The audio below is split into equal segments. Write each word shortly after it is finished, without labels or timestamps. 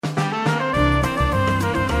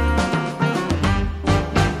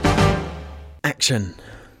Action.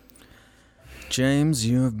 James,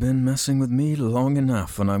 you have been messing with me long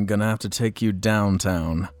enough, and I'm gonna have to take you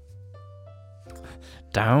downtown.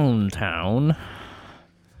 Downtown?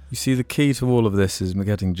 You see, the key to all of this is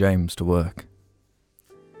getting James to work.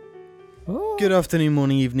 Oh. Good afternoon,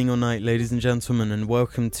 morning, evening, or night, ladies and gentlemen, and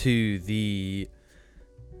welcome to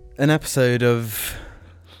an episode of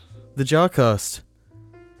the Jarcast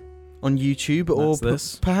on YouTube, or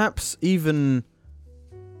perhaps even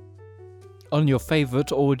on your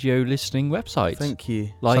favourite audio listening website. Thank you.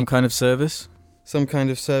 Like some kind of service? Some kind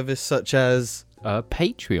of service such as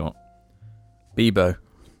Patreon. Bebo.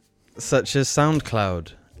 Such as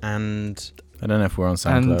SoundCloud and... I don't know if we're on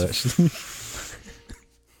SoundCloud, actually.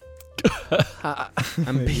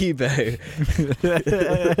 and Bebo.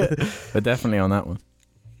 We're definitely on that one.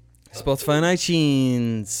 Spotify and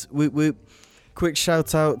iTunes. We quick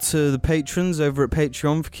shout out to the patrons over at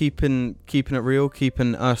Patreon for keeping it real,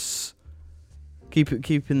 keeping us... Keeping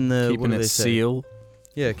it seal.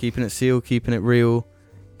 Yeah, keeping it seal, keeping it real,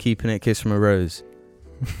 keeping it kiss from a rose.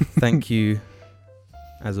 Thank you,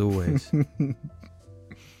 as always.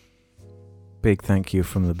 Big thank you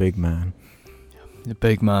from the big man. The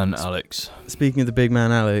big man, Alex. Speaking of the big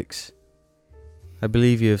man, Alex, I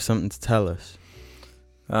believe you have something to tell us.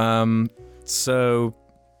 So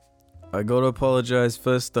I gotta apologize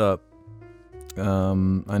first up. I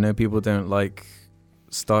know people don't like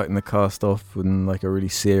starting the cast off in like a really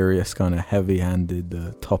serious kind of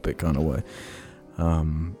heavy-handed topic kind of way,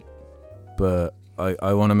 but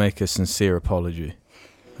I want to make a sincere apology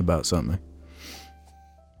about something.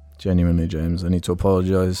 Genuinely, James, I need to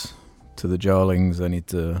apologize to the Jarlings. I need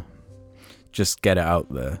to just get it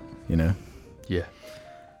out there, you know. Yeah.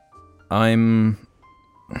 I'm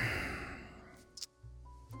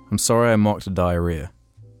sorry I mocked diarrhea.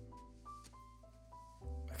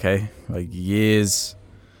 Okay, like years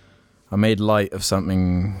I made light of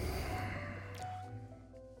something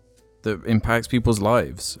that impacts people's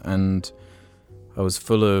lives, and I was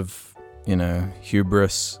full of,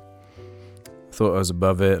 hubris. I thought I was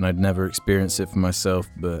above it and I'd never experienced it for myself,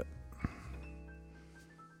 but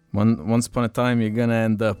once upon a time you're gonna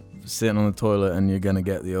end up sitting on the toilet and you're gonna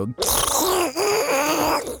get the old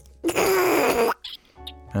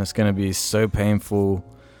and it's gonna be so painful,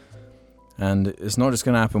 and it's not just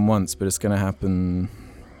gonna happen once, but it's gonna happen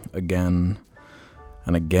again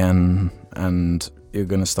and again, and you're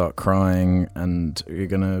gonna start crying, and you're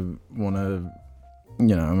gonna wanna,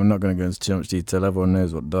 I'm not gonna go into too much detail. Everyone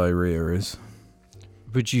knows what diarrhea is.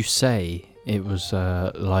 Would you say it was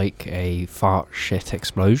like a fart shit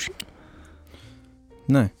explosion?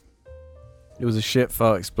 No, it was a shit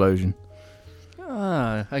fart explosion.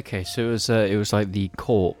 Ah, okay. So it was like the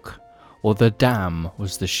cork or the dam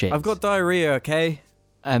was the shit. I've got diarrhea, okay?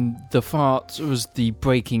 And the fart was the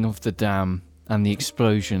breaking of the dam, and the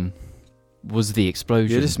explosion was the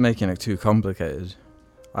explosion. You're just making it too complicated.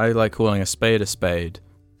 I like calling a spade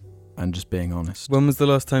and just being honest. When was the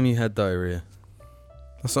last time you had diarrhea?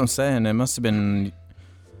 That's what I'm saying. It must have been...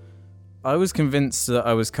 I was convinced that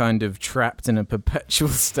I was kind of trapped in a perpetual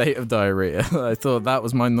state of diarrhea. I thought that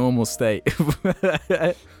was my normal state.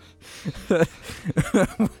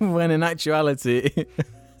 When in actuality...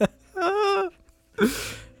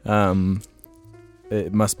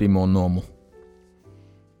 it must be more normal,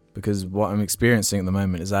 because what I'm experiencing at the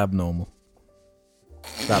moment is abnormal.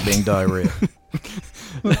 That being diarrhea.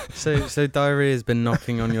 So diarrhea has been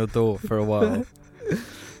knocking on your door for a while.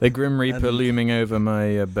 The Grim Reaper looming over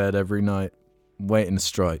my bed every night, waiting to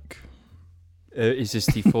strike. Is this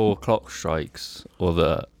the 4 o'clock strikes or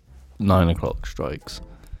the 9 o'clock strikes?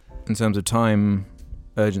 In terms of time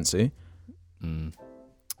urgency,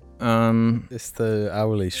 it's the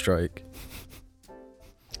hourly strike.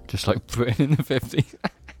 Just like Britain in the 50s.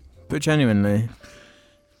 But genuinely,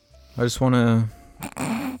 I just want to...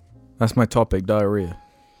 That's my topic, diarrhea.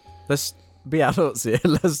 Let's be adults here.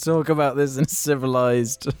 Let's talk about this in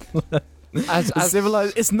civilized...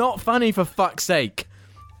 civilized... It's not funny, for fuck's sake.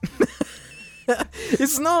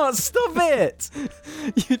 It's not. Stop it.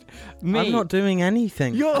 I'm not doing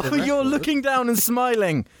anything. You're looking down and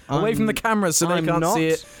smiling away from the camera so they can't see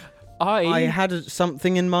it. I had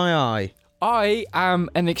something in my eye. I am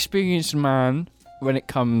an experienced man when it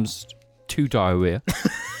comes to diarrhea.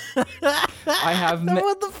 I have.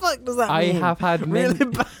 What the fuck does that mean? I have had really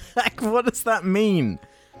back. What does that mean?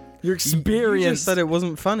 Your experience. You just said it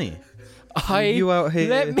wasn't funny. You out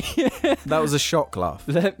here. That was a shock laugh.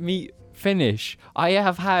 Let me finish. I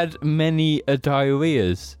have had many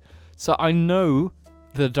diarrheas, so I know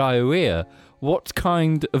the diarrhea. What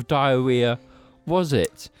kind of diarrhea was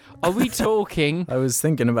it? Are we talking? I was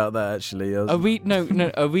thinking about that actually. Are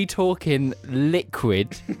we talking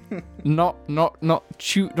liquid? not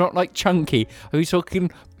like chunky. Are we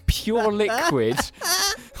talking pure liquid?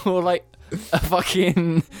 Or like a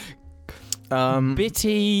fucking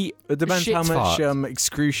bitty? It depends shit how much fart?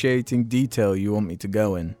 excruciating detail you want me to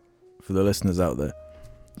go in for the listeners out there.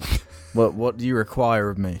 What do you require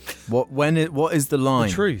of me? What is the line?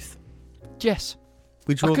 The truth. Yes.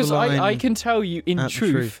 We draw the Because line. I can tell you in at the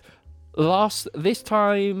truth, this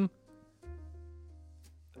time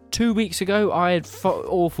 2 weeks ago, I had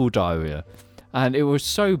awful diarrhea, and it was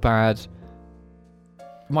so bad.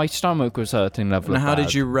 My stomach was hurting level. And of how bad.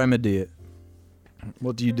 did you remedy it?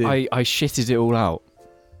 What do you do? I shitted it all out.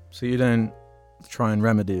 So you don't try and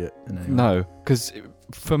remedy it in any way? No, because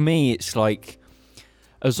for me, it's like,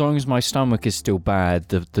 as long as my stomach is still bad,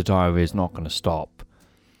 the diarrhea is not going to stop.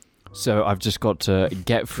 So I've just got to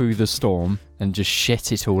get through the storm and just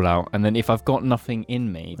shit it all out. And then if I've got nothing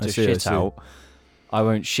in me to shit out, I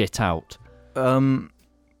won't shit out.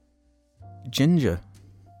 Ginger.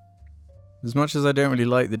 As much as I don't really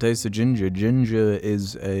like the taste of ginger, ginger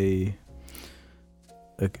is a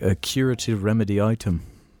curative remedy item.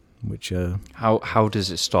 Which How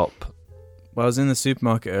does it stop? well, I was in the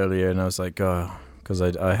supermarket earlier and I was like, because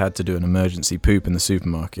I had to do an emergency poop in the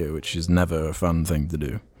supermarket, which is never a fun thing to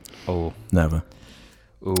do. Oh. Never.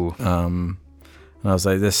 Ooh. And I was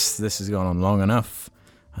like, this has gone on long enough.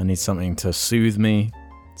 I need something to soothe me.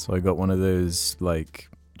 So I got one of those like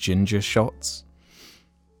ginger shots.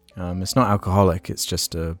 It's not alcoholic. It's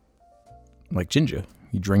just like ginger.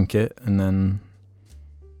 You drink it and then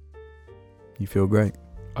you feel great.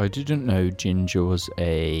 I didn't know ginger was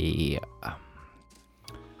a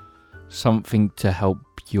something to help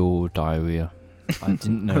your diarrhea. I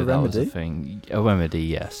didn't know that was a thing. A remedy,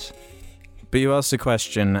 yes. But you asked a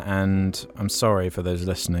question, and I'm sorry for those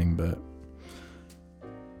listening, but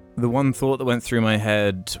the one thought that went through my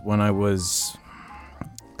head when I was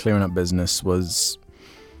clearing up business was,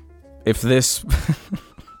 if this...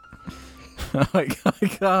 I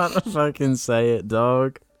can't fucking say it,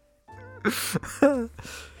 dog.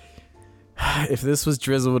 If this was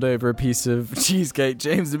drizzled over a piece of cheesecake,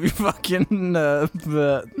 James would be fucking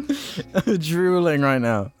drooling right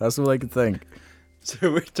now. That's all I could think.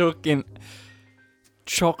 So we're talking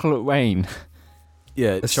chocolate rain.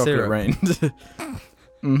 Yeah, A chocolate syrup. rain.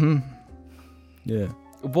 Mm-hmm. Yeah.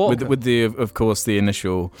 What? With the, of course, the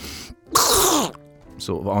initial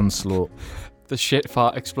sort of onslaught. The shit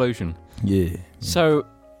fart explosion. Yeah. So,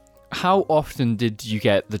 how often did you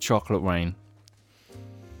get the chocolate rain?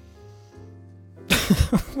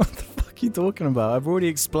 What the fuck are you talking about? I've already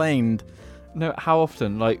explained. No, how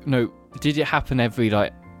often? Like, no, did it happen every,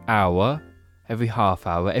 like, hour? Every half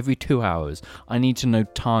hour? Every 2 hours? I need to know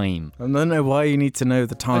time. I don't know why you need to know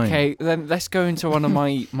the time. Okay, then let's go into one of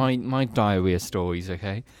my diarrhea stories,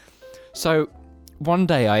 okay? So, one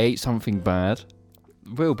day I ate something bad.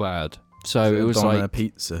 Real bad. So it was Donna like...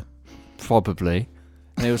 pizza. Probably.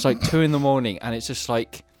 And it was like 2 a.m, and it's just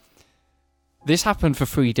like... This happened for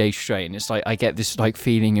 3 days straight, and it's like I get this like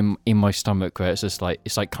feeling in my stomach where it's just like,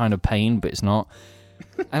 it's like kind of pain, but it's not.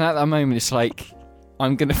 And at that moment, it's like,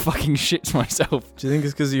 I'm gonna fucking shit myself. Do you think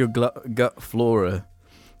it's because of your gut flora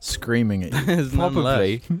screaming at you? There's none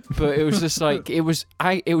Probably. left. But it was just like, it was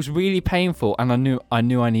really painful, and I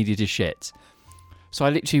knew I needed to shit. So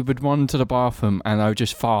I literally would run to the bathroom, and I would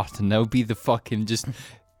just fart, and there would be the fucking just...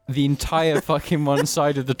 The entire fucking one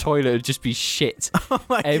side of the toilet would just be shit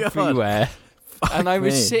everywhere. And I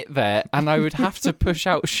would sit there and I would have to push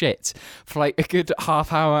out shit for like a good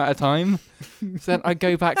half hour at a time. So then I'd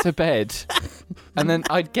go back to bed and then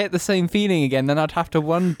I'd get the same feeling again. Then I'd have to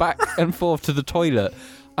run back and forth to the toilet.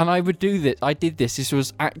 And I would do this. I did this. This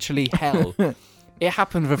was actually hell. It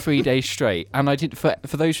happened for 3 days straight. And I did for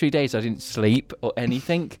those 3 days, I didn't sleep or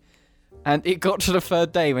anything. And it got to the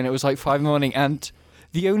third day when it was like 5 a.m. and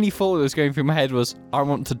the only thought that was going through my head was, I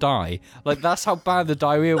want to die. Like, that's how bad the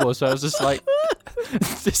diarrhea was. So I was just like,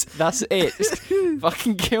 that's it. Just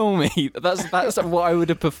fucking kill me. That's what I would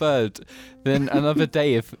have preferred than another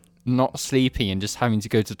day of not sleeping and just having to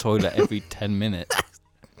go to the toilet every 10 minutes.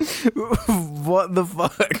 What the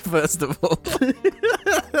fuck, first of all?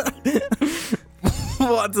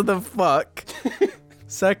 What the fuck?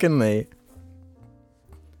 Secondly,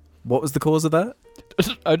 what was the cause of that?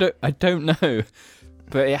 I don't know.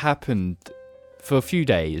 But it happened for a few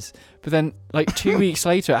days. But then, like, 2 weeks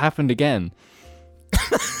later, it happened again.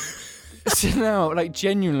 So now, like,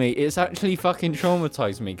 genuinely, it's actually fucking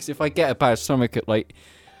traumatized me. Because if I get a bad stomach at, like,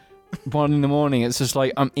 1 a.m, it's just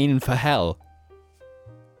like, I'm in for hell.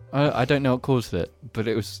 I don't know what caused it, but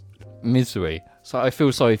it was misery. So I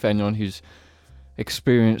feel sorry for anyone who's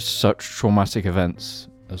experienced such traumatic events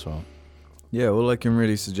as well. Yeah, all I can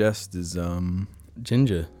really suggest is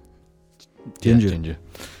Ginger. Ginger.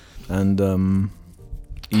 And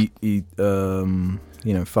eat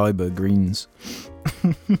fiber, greens.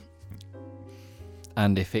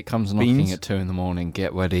 And if it comes knocking Beans? at 2 a.m,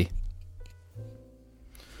 get ready.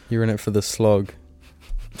 You're in it for the slog.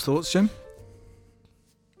 Thoughts, Jim?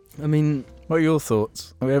 I mean, What are your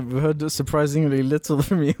thoughts? We've heard surprisingly little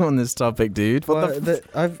from you on this topic, dude.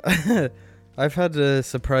 I've had a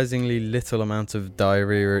surprisingly little amount of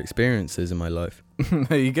diarrhea experiences in my life.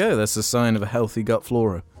 There you go. That's a sign of a healthy gut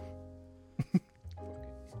flora.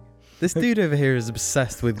 This dude over here is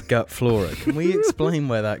obsessed with gut flora. Can we explain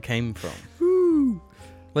where that came from?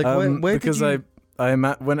 Like, where because did you...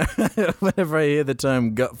 whenever I hear the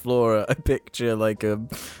term gut flora, I picture like a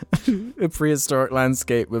prehistoric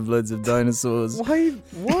landscape with loads of dinosaurs. Why?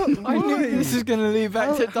 What? I knew this was going to lead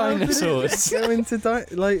back to dinosaurs. Go into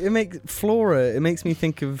it makes flora. It makes me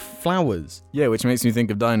think of flowers. Yeah, which makes me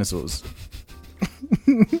think of dinosaurs.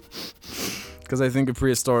 Because I think of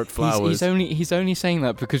prehistoric flowers. He's only saying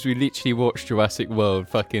that because we literally watched Jurassic World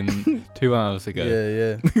fucking 2 hours ago.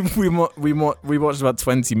 Yeah. we watched about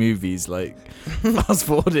 20 movies. Like, fast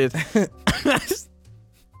forwarded.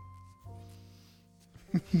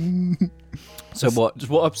 So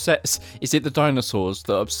what upsets? Is it the dinosaurs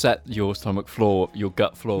that upset your stomach flora, your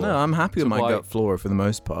gut flora? No, I'm happy with my gut flora for the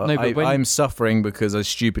most part. No, but I'm suffering because I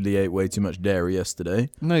stupidly ate way too much dairy yesterday.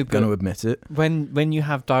 No, but Gonna admit it. when you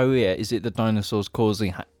have diarrhea, is it the dinosaurs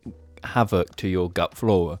causing havoc to your gut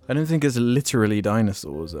flora? I don't think it's literally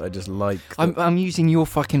dinosaurs. I just like. I'm using your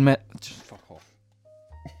fucking Just fuck off.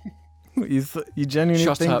 You genuinely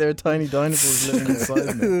Shut think up. there are tiny dinosaurs living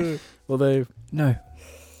inside me? Although, No,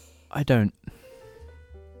 I don't.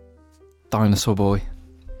 Dinosaur boy.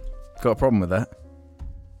 got a problem with that?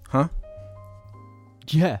 Huh?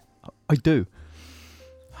 Yeah, I do.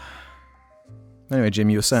 Anyway, Jim,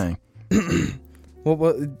 you were saying.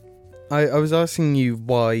 What? I was asking you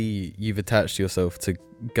why you've attached yourself to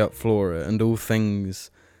gut flora and all things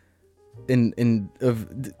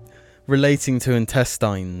relating to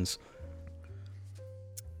intestines.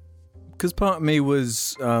 Because part of me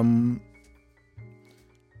was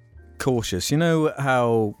cautious. You know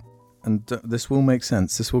how, and this will make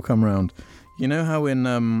sense, this will come around. You know how in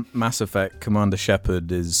Mass Effect, Commander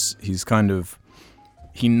Shepard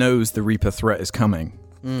he knows the Reaper threat is coming,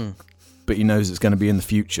 but he knows it's going to be in the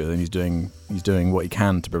future, and he's doing what he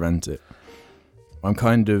can to prevent it. I'm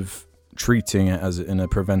kind of treating it as in a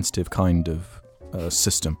preventative kind of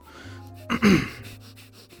system.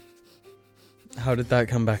 How did that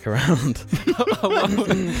come back around?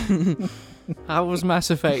 How was Mass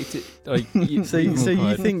Effect? So you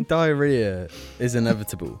think diarrhea is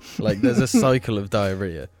inevitable? Like there's a cycle of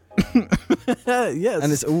diarrhea. Yes.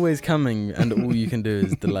 And it's always coming, and all you can do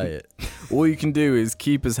is delay it. All you can do is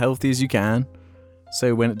keep as healthy as you can,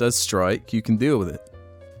 so when it does strike, you can deal with it.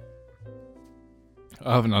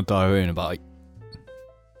 I haven't had diarrhea in about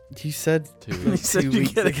You said 2 You weeks. said 2 you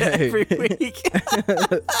weeks get it ago. every week.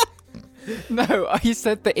 No, I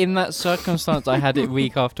said that in that circumstance I had it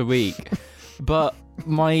week after week. But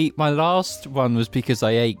my last one was because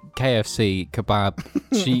I ate KFC, kebab,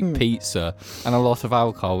 cheap pizza, and a lot of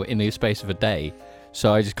alcohol in the space of a day.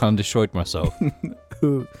 So I just kind of destroyed myself.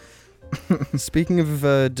 Speaking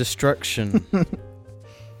of destruction,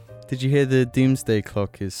 did you hear the doomsday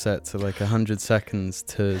clock is set to like 100 seconds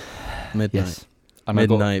to midnight? Yes. And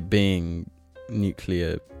Midnight being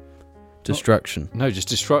nuclear destruction. No, just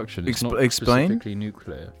destruction. It's not Explain? specifically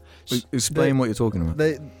nuclear. Explain what you're talking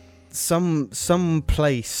about. Some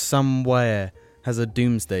place somewhere has a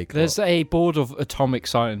doomsday clock. There's a board of atomic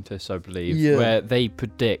scientists, I believe, where they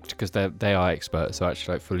predict, because they are experts, so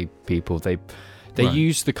actually like fully people. They Right.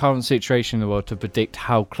 use the current situation in the world to predict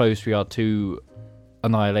how close we are to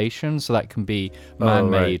annihilation. So that can be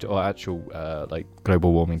man-made or actual like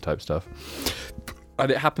global warming type stuff. And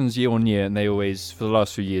it happens year on year, and they always, for the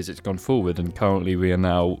last few years, it's gone forward, and currently we are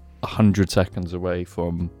now 100 seconds away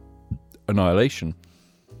from annihilation.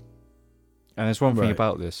 And there's one thing Right.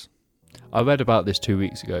 about this. I read about this 2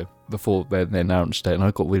 weeks ago, before they announced it, and I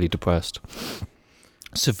got really depressed.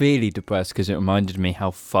 Severely depressed, because it reminded me how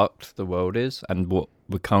fucked the world is, and what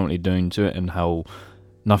we're currently doing to it, and how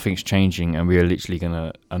nothing's changing, and we are literally going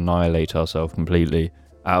to annihilate ourselves completely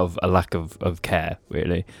out of a lack of care,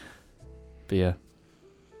 really. But yeah.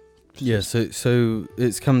 Yeah, so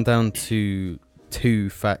it's come down to two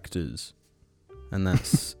factors, and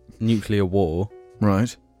that's nuclear war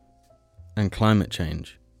Right. and climate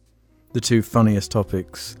change. the two funniest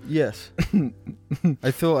topics. Yes.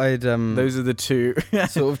 I thought I'd Those are the two.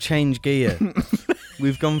 sort of change gear.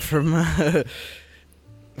 We've gone from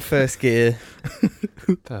first gear.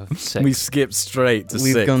 We skipped straight to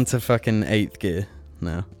We've sixth. gone to fucking 8th gear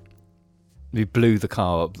now. We blew the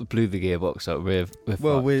car up, blew the gearbox up.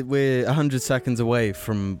 We're 100 seconds away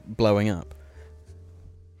from blowing up.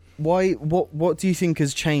 Why? What do you think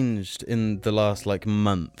has changed in the last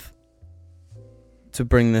month to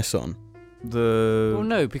bring this on? Well,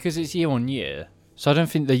 no, because it's year on year. So I don't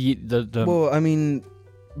think the Well, I mean,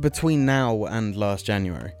 between now and last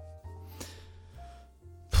January.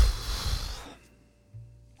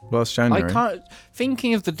 Last January. I can't.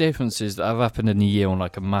 Thinking of the differences that have happened in a year on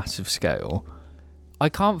a massive scale, I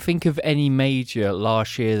can't think of any major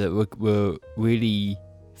last year that were really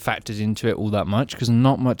factored into it all that much, because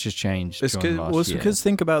not much has changed. It's because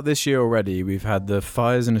think about this year already. We've had the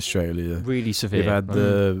fires in Australia, really severe. We've had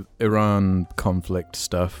the Iran conflict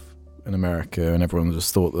stuff in America, and everyone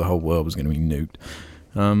just thought the whole world was going to be nuked.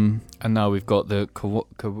 And now we've got the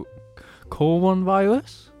Corona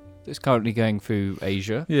virus that's currently going through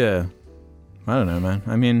Asia. Yeah, I don't know, man.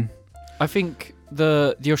 I mean, I think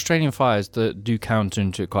the Australian fires that do counter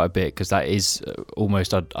into it quite a bit, because that is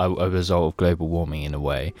almost a result of global warming in a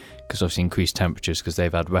way, because obviously increased temperatures, because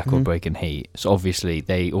they've had record-breaking heat. So obviously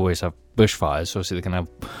they always have bushfires, so obviously they can have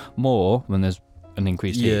more when there's an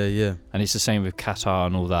increased heat. Yeah. And it's the same with Qatar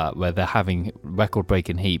and all that, where they're having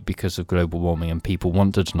record-breaking heat because of global warming, and people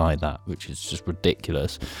want to deny that, which is just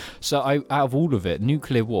ridiculous. So out of all of it,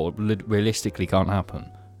 nuclear war realistically can't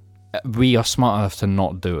happen. We are smart enough to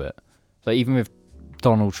not do it. So even with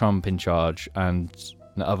Donald Trump in charge and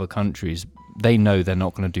the other countries, they know they're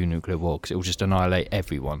not going to do nuclear war, because it will just annihilate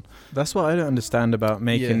everyone. that's what I don't understand about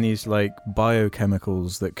making these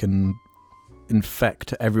biochemicals that can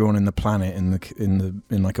infect everyone in the planet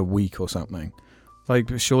in a week or something.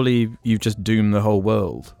 Surely you've just doomed the whole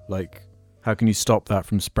world. How can you stop that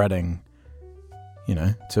from spreading,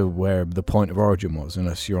 to where the point of origin was,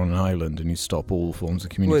 unless you're on an island and you stop all forms of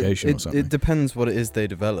communication or something? It depends what it is they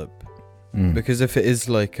develop. Because if it is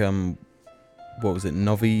what was it,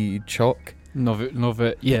 Novichok?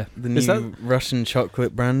 Yeah. The new Russian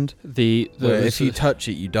chocolate brand. Where if you touch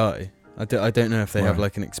it, you die. I don't know if they have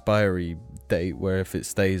an expiry date where if it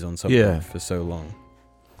stays on something for so long.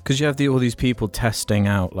 Because you have all these people testing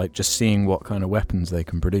out, just seeing what kind of weapons they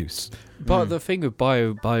can produce. But the thing with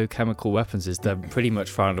biochemical weapons is they're pretty much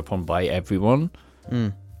frowned upon by everyone.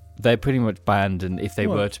 They're pretty much banned, and if they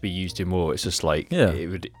were to be used in war, it's just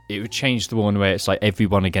it would change the war in a way. It's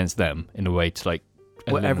everyone against them in a way to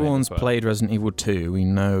Well, everyone's played Resident Evil 2. We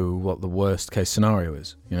know what the worst case scenario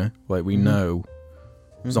is. We know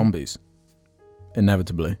zombies,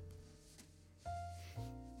 inevitably.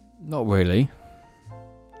 Not really.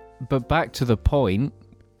 But back to the point,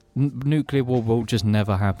 nuclear war will just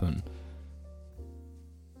never happen.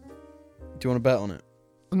 Do you want to bet on it?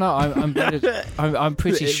 No, I'm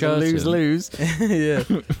pretty sure. Lose. Yeah.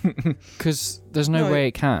 Because there's no way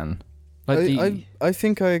it can. I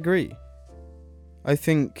think I agree. I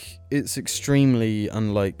think it's extremely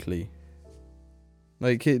unlikely.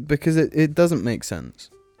 Because it doesn't make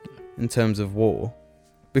sense in terms of war.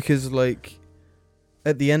 Because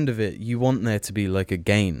at the end of it, you want there to be a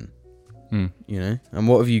gain, And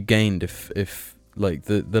what have you gained if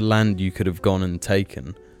the land you could have gone and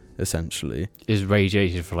taken, essentially, is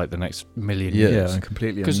radiated for the next million years? Yeah, and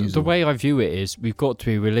completely. Because the way I view it is, we've got to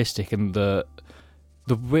be realistic, and the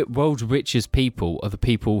world's richest people are the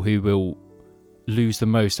people who will lose the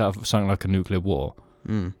most out of something like a nuclear war.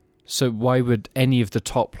 So why would any of the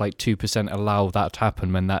top 2% allow that to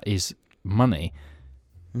happen when that is money?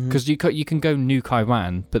 Because you can go nuke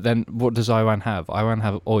Iran, but then what does Iran have? Iran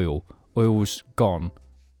have oil. Oil's gone.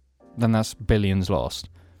 Then that's billions lost.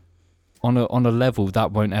 On a level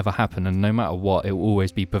that won't ever happen, and no matter what, it will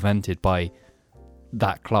always be prevented by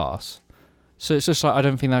that class. So it's just I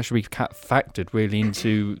don't think that should be factored really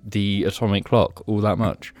into the atomic clock all that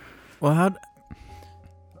much. Well,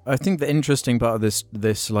 I think the interesting part of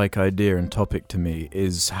this idea and topic to me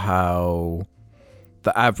is how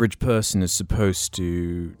the average person is supposed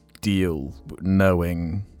to deal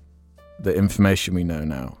knowing the information we know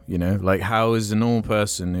now, how is a normal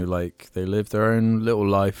person who they live their own little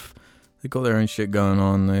life, they got their own shit going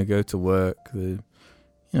on, they go to work, they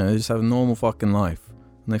just have a normal fucking life,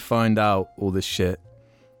 and they find out all this shit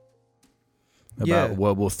about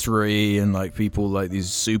World War III and people these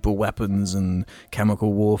super weapons and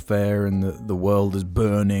chemical warfare, and the world is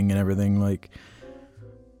burning and everything.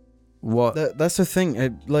 What? That's the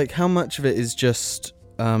thing. How much of it is just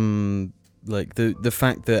the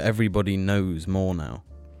fact that everybody knows more now?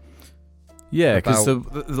 Yeah, because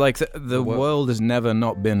the world has never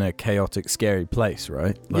not been a chaotic, scary place,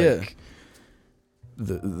 right? Like,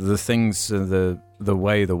 the things, the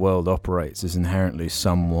way the world operates is inherently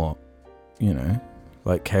somewhat,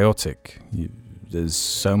 like chaotic. There's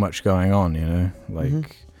so much going on,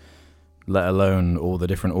 like, let alone all the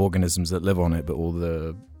different organisms that live on it, but all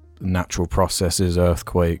the natural processes,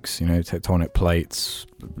 earthquakes, tectonic plates,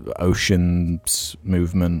 oceans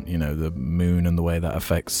movement, the moon and the way that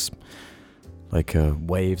affects like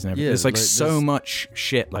waves and everything. There's like so much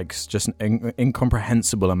shit, like just an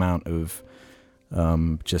incomprehensible amount of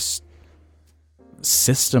just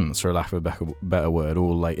systems, for lack of a better word,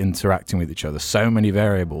 all like interacting with each other. So many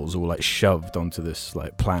variables all like shoved onto this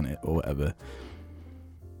like planet or whatever.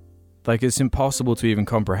 Like, it's impossible to even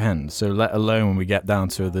comprehend. So let alone when we get down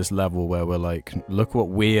to this level where we're like, look what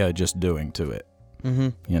we are just doing to it,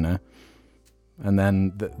 And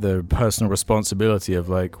then the personal responsibility of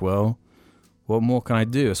like, well, what more can I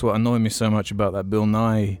do? That's what annoyed me so much about that Bill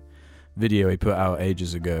Nye video he put out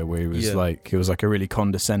ages ago, where he was like, it was like a really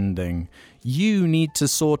condescending, you need to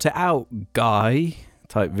sort it out, guy,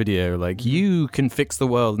 type video. Like, you can fix the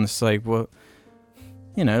world. And it's like, well,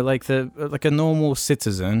 like a normal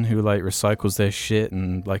citizen who like recycles their shit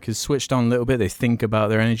and like is switched on a little bit. They think about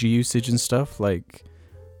their energy usage and stuff. Like,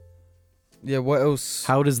 yeah, what else?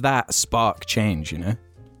 How does that spark change?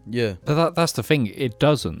 Yeah, that's the thing. It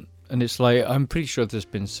doesn't, and it's like, I'm pretty sure there's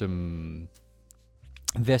been some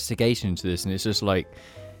investigation into this, and it's just like,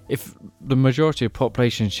 if the majority of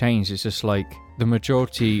population change, it's just like the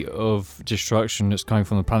majority of destruction that's coming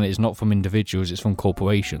from the planet is not from individuals, it's from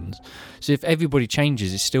corporations. So if everybody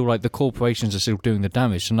changes, it's still like the corporations are still doing the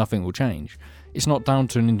damage, so nothing will change. It's not down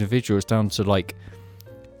to an individual, it's down to like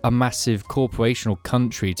a massive corporation or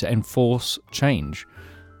country to enforce change.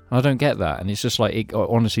 And I don't get that, and it's just like, it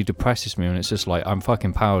honestly depresses me, and it's just like, I'm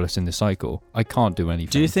fucking powerless in this cycle. I can't do anything.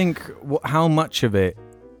 Do you think how much of it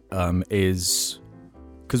is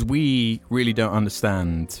because we really don't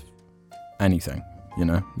understand anything, like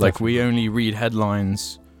Definitely. We only read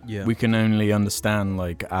headlines. We can only understand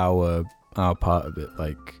like our part of it.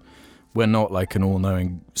 Like, we're not like an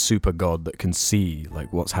all-knowing super god that can see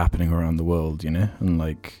like what's happening around the world, and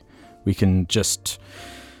like we can just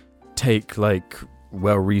take like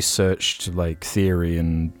well-researched like theory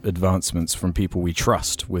and advancements from people we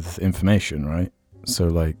trust with information, right? So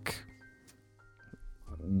like,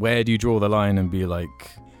 where do you draw the line and be like,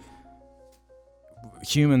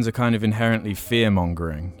 humans are kind of inherently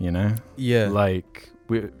fear-mongering, Yeah. Like,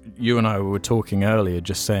 you and I were talking earlier,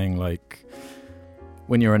 just saying, like,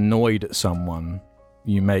 when you're annoyed at someone,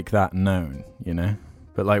 you make that known,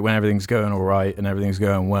 But, like, when everything's going all right and everything's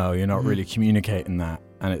going well, you're not really communicating that.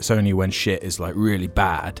 And it's only when shit is, like, really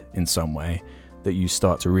bad in some way that you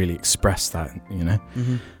start to really express that,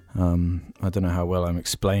 I don't know how well I'm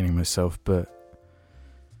explaining myself, but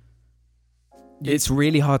it's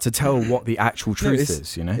really hard to tell what the actual truth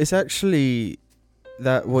is, It's actually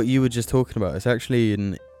that what you were just talking about. It's actually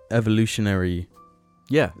an evolutionary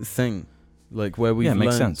thing, like where we've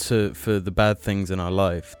learned for the bad things in our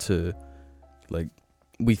life to, like,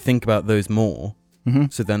 we think about those more,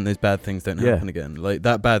 so then those bad things don't happen again. Like,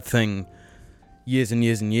 that bad thing years and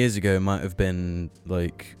years and years ago might have been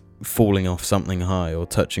like falling off something high or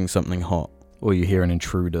touching something hot, or you hear an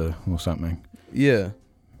intruder or something. Yeah.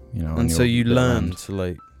 And so you learn to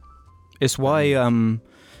like. It's why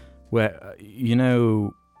where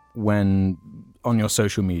when on your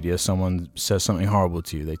social media someone says something horrible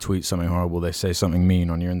to you, they tweet something horrible, they say something mean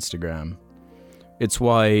on your Instagram, it's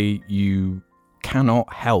why you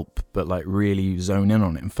cannot help but like really zone in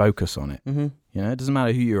on it and focus on it. It doesn't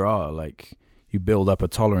matter who you are, like, you build up a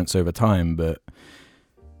tolerance over time, but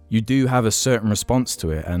you do have a certain response to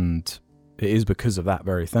it, and it is because of that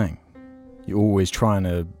very thing. You're always trying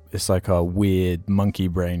to, it's like a weird monkey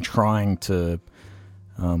brain trying to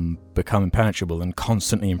become impenetrable and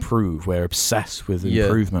constantly improve. We're obsessed with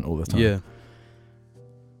improvement all the time.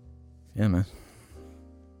 Yeah, man.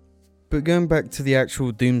 But going back to the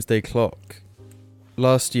actual doomsday clock,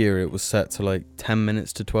 last year it was set to like 10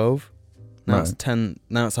 minutes to 12. Now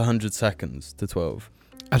it's 100 seconds to 12.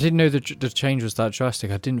 I didn't know the change was that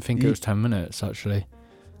drastic. I didn't think it was 10 minutes, actually.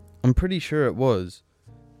 I'm pretty sure it was.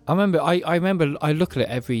 I remember I look at it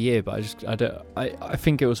every year, but I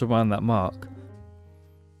think it was around that mark.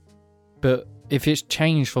 But if it's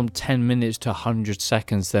changed from 10 minutes to 100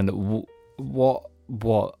 seconds, then what?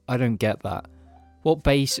 I don't get that. What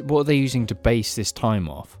are they using to base this time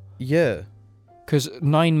off? Yeah. Because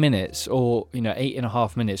 9 minutes or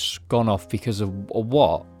 8.5 minutes gone off because of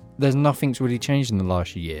what? There's nothing's really changed in the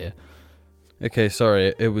last year. Okay,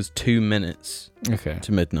 sorry, it was 2 minutes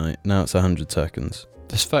to midnight. Now it's 100 seconds.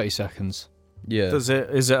 That's 30 seconds. Yeah. Is it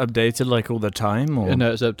updated like all the time? Or?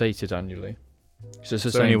 No, it's updated annually. So it's the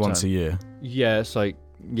It's same only time. once a year. Yeah, it's like,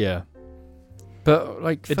 yeah. But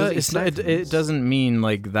like 30 seconds. It doesn't mean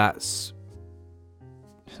like that's,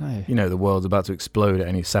 No. you know, the world's about to explode at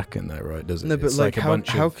any second there, right? Does it? No, but It's like, a how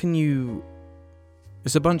bunch of, can you...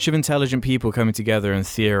 it's a bunch of intelligent people coming together and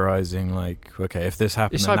theorizing like, okay, if this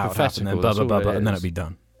happened, It's then that would happen, then hypothetical, blah, that's blah, blah, all blah, it and then is. it'd be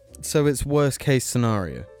done. So it's worst case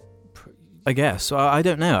scenario. I guess. So I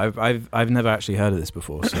don't know. I've never actually heard of this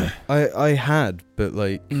before, so I had, but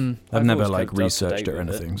like... I've never like researched it or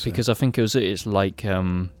anything. So. Because I think it's like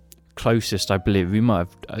closest, I believe, we might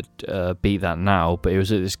have beat that now, but it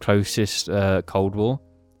was at this closest Cold War,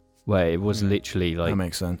 where it was literally like... that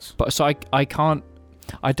makes sense. But so I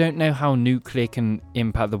don't know how nuclear can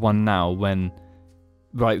impact the one now when,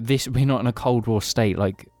 right, we're not in a Cold War state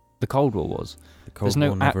like the Cold War was. The Cold There's no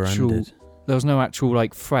War never actual... ended. There was no actual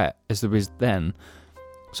like threat as there is then,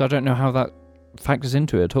 so I don't know how that factors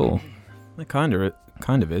into it at all. It kind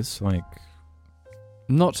of is like,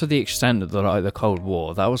 Not to the extent of the Cold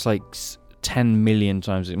War. That was like 10 million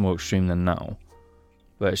times more extreme than now,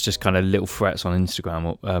 where it's just kind of little threats on Instagram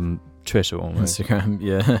or Twitter almost, Instagram,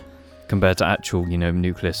 yeah. compared to actual, you know,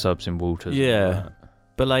 nuclear subs in waters. Yeah.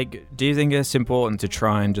 But like, do you think it's important to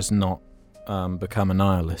try and just not become a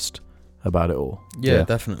nihilist about it all? Yeah,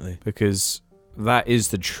 definitely. Because that is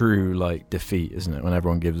the true like defeat, isn't it? When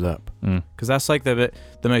everyone gives up. Because that's like the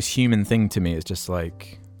most human thing to me. Is just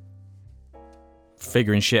like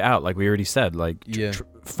figuring shit out, like we already said, like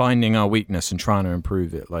finding our weakness and trying to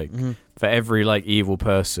improve it. Like for every like evil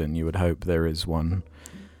person, you would hope there is one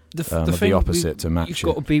the opposite to match You've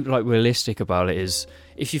got to be like realistic about it. Is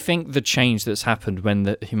if you think the change that's happened when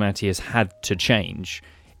the humanity has had to change,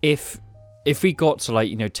 if we got to like,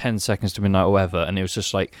 you know, 10 seconds to midnight or whatever, and it was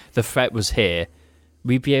just like the threat was here,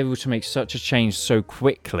 we'd be able to make such a change so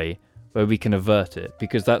quickly where we can avert it,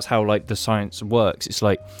 because that's how like the science works. It's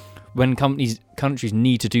like when countries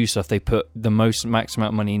need to do stuff, they put the max amount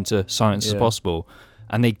of money into science as possible,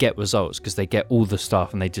 and they get results because they get all the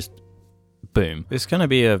stuff and they just boom. It's gonna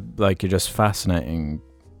be a just fascinating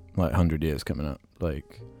like 100 years coming up.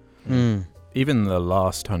 Like even the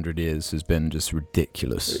last 100 years has been just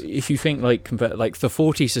ridiculous. If you think like compare like the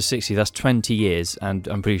 40s to 60s, that's 20 years, and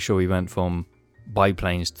I'm pretty sure we went from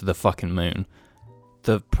biplanes to the fucking moon.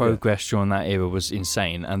 The progress during that era was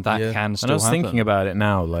insane, and that can still happen. And I was thinking about it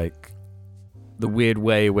now, like the weird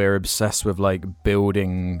way we're obsessed with like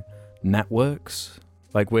building networks.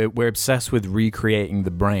 Like we're obsessed with recreating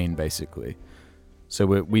the brain, basically. So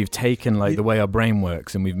we've taken like the way our brain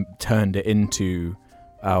works and we've turned it into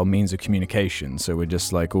our means of communication. So we're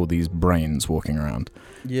just like all these brains walking around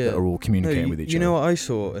that are all communicating with each other. You know what? I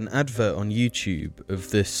saw an advert on YouTube of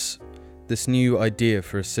this new idea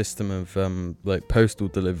for a system of like postal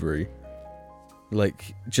delivery,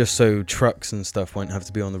 like just so trucks and stuff won't have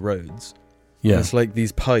to be on the roads. Yeah, and it's like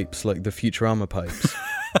these pipes, like the Futurama pipes,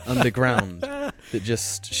 underground that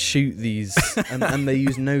just shoot these, and they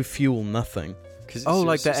use no fuel, nothing. Oh,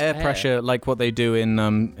 like the air pressure, like what they do in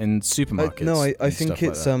supermarkets. No, I think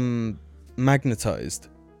it's magnetized.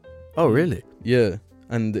 Oh, really? Yeah,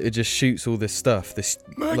 and it just shoots all this stuff. This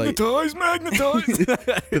magnetized.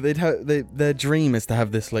 But their dream is to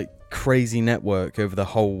have this like crazy network over the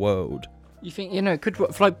whole world. You think, you know, it could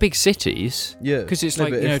work for like big cities? Yeah, because it's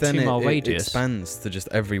like, you know, 2 mile radius. It expands to just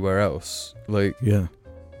everywhere else. Like, yeah,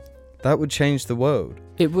 that would change the world.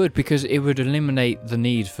 It would, because it would eliminate the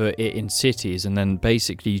need for it in cities, and then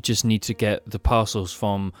basically you just need to get the parcels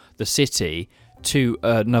from the city to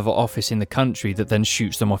another office in the country that then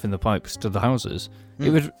shoots them off in the pipes to the houses.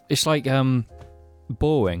 It's like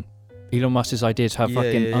boring. Elon Musk's idea to have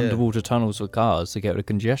underwater tunnels for cars to get rid of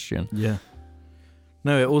congestion. Yeah.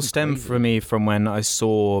 No, it all stemmed for me from when I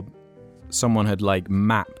saw someone had like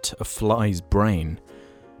mapped a fly's brain,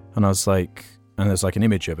 and I was like, and there's like an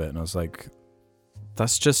image of it, and I was like,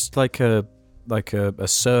 that's just like a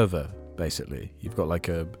server, basically. You've got like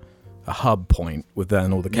a hub point with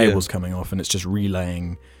then all the cables coming off, and it's just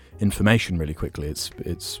relaying information really quickly.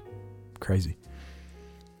 It's crazy.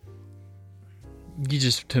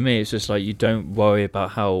 To me, it's just like you don't worry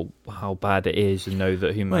about how bad it is, and know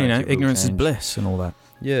that humanity. Well, you know, ignorance is bliss and all that.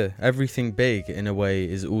 Yeah, everything big in a way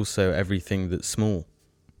is also everything that's small.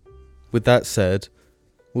 With that said,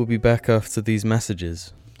 we'll be back after these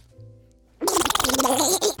messages.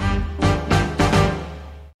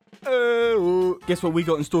 Guess what we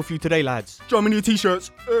got in store for you today, lads? Drum in your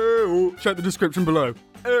t-shirts. Check the description below.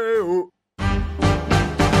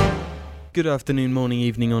 Good afternoon, morning,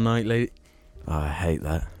 evening, or night, Oh, I hate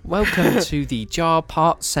that. Welcome to the Jar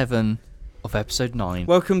Part 7 of Episode 9.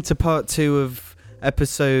 Welcome to Part 2 of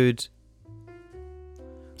episode...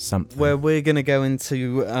 Something. where we're going to go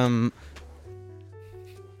into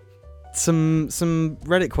some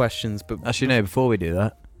Reddit questions. But Actually, no, before we do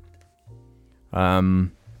that,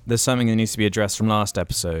 there's something that needs to be addressed from last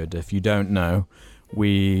episode. If you don't know,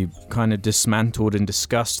 we kind of dismantled and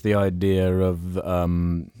discussed the idea of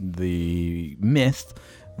the myth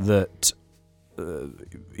that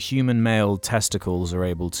human male testicles are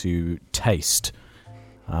able to taste,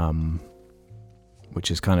 which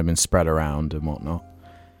has kind of been spread around and whatnot.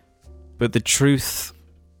 But the truth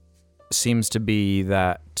seems to be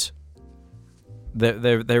that there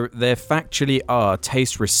factually are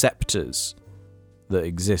taste receptors that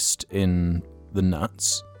exist in the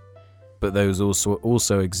nuts, but those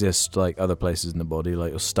also exist like other places in the body,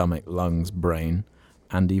 like your stomach, lungs, brain,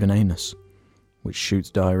 and even anus, which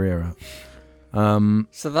shoots diarrhea out.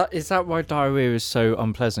 So is that why diarrhea is so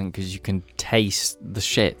unpleasant? Because you can taste the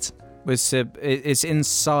shit. It's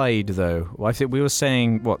inside though. Well, I think we were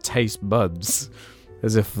saying taste buds,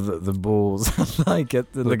 as if the balls like it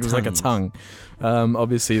was like a tongue.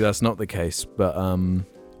 Obviously that's not the case, but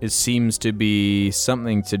it seems to be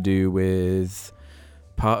something to do with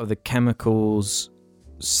part of the chemicals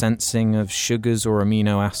sensing of sugars or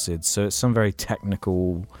amino acids. So it's some very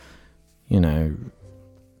technical,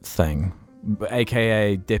 thing.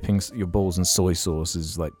 AKA dipping your balls in soy sauce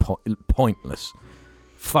is like pointless.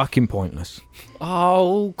 Fucking pointless.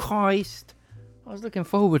 Oh, Christ. I was looking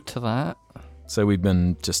forward to that. So we've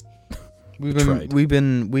been just betrayed. we've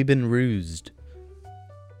been rused.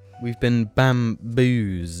 We've been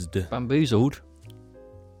bamboozled. Bamboozled.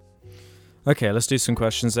 Okay, let's do some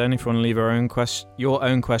questions then. If you want to leave your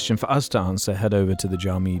own question for us to answer, head over to the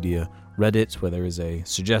Jar Media Reddit, where there is a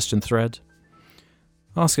suggestion thread.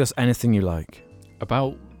 Ask us anything you like.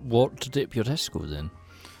 About what to dip your testicles in?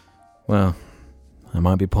 Well, it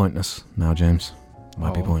might be pointless now, James. It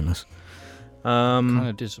might be pointless. Kind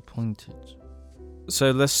of disappointed.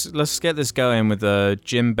 So let's get this going with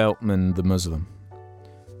Jim Beltman, the Muslim.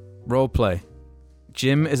 Roleplay.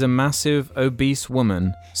 Jim is a massive, obese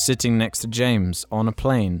woman sitting next to James on a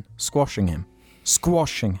plane, squashing him.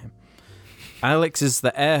 Alex is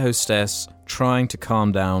the air hostess trying to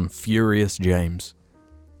calm down furious James.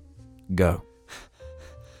 Go.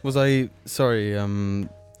 Was I... Sorry,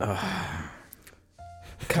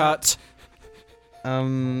 Cut.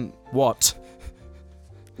 What?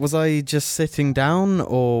 Was I just sitting down,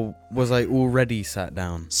 or was I already sat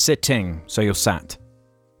down? Sitting, so you're sat.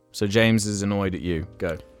 So James is annoyed at you.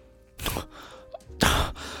 Go.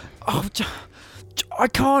 Oh, I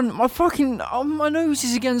can't. My nose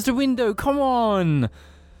is against the window. Come on.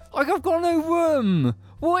 Like, I've got no room.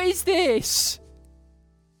 What is this?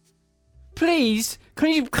 Please,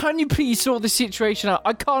 can you please sort the situation out?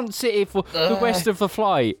 I can't sit here for the rest of the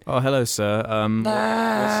flight. Oh, hello, sir.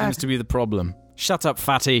 What seems to be the problem? Shut up,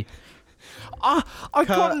 fatty. I've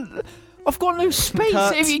got no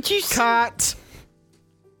space. Cut.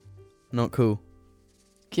 Not cool.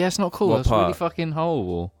 Yeah, it's not cool. What That's part? really fucking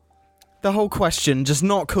horrible. The whole question, just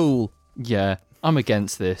not cool. Yeah, I'm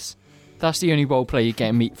against this. That's the only roleplay you're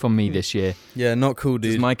getting from me this year. Yeah, not cool,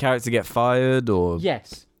 dude. Does my character get fired or...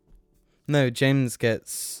 Yes. No, James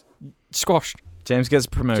gets... Squashed. James gets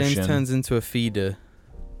promotion. James turns into a feeder.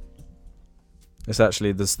 It's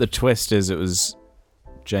actually... The twist is it was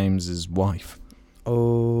James's wife.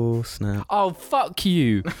 Oh, snap. Oh, fuck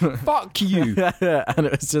you. Fuck you. And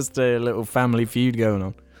it was just a little family feud going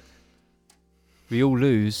on. We all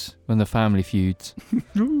lose when the family feuds.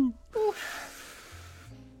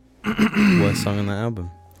 Worst song on that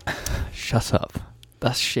album. Shut up.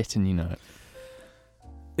 That's shit and you know it.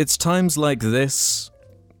 It's times like this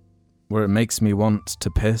where it makes me want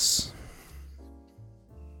to piss.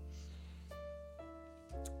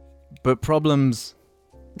 But problems...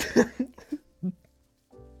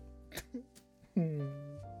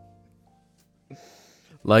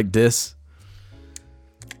 like this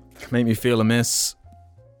make me feel amiss.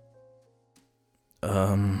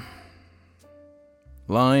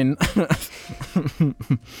 Line. That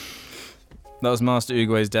was Master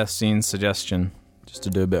Uguay's death scene suggestion, just to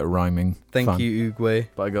do a bit of rhyming. Thank Fun. you, Uguay.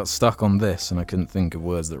 But I got stuck on this and I couldn't think of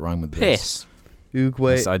words that rhyme with this. Piss.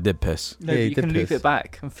 Uguay. Yes, I did piss. No, Yeah, but you you can did loop piss. it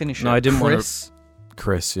back and finish it. No, I didn't want to. Chris.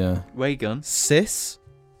 Chris, yeah. Ray gun. Sis.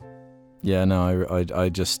 Yeah, no, I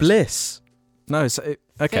just... Bliss. No,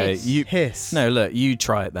 okay, Hiss. you... Hiss. No, look, you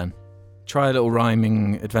try it then. Try a little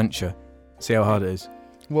rhyming adventure. See how hard it is.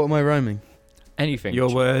 What am I rhyming? Anything.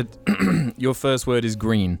 Your word... your first word is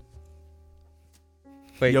green.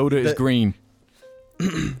 Wait, Yoda is green.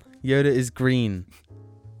 Yoda is green.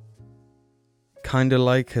 Kinda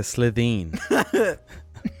like a Slitheen.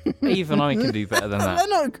 Even I can do better than that. They're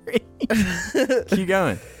not green. Keep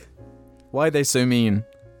going. Why are they so mean?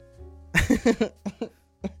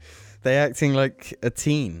 They acting like a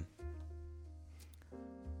teen.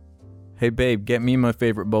 Hey babe, get me my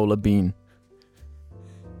favorite bowl of bean.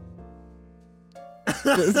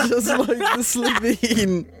 It's just like the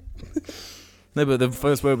Slitheen. No, but the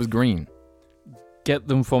first word was green. Get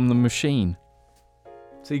them from the machine.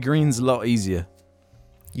 See, green's a lot easier.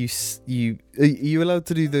 Are you allowed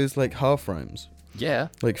to do those like half rhymes? Yeah.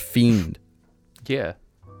 Like fiend. Yeah.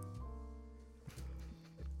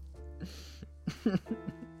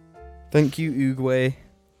 Thank you, Oogway.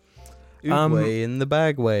 Oogway in the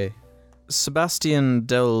bagway. Sebastian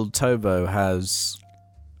Del Tovo has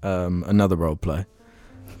another roleplay.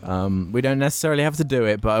 We don't necessarily have to do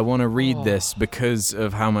it, but I want to read this because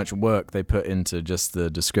of how much work they put into just the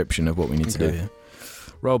description of what we need to do here.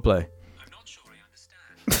 Roleplay. I'm not sure I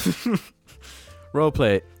understand.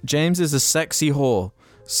 Roleplay. James is a sexy whore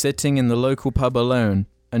sitting in the local pub alone,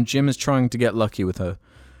 and Jim is trying to get lucky with her.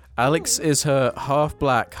 Alex is her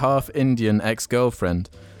half-black, half-Indian ex-girlfriend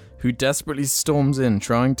who desperately storms in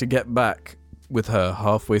trying to get back with her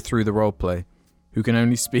halfway through the roleplay, who can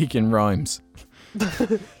only speak in rhymes.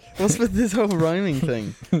 What's with this whole rhyming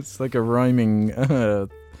thing? It's like a rhyming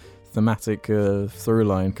thematic through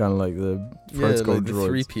line, kind of like the protocol like the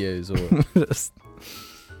droids. 3POs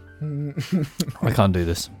or... I can't do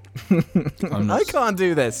this. I can't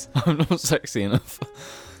do this. I'm not sexy enough.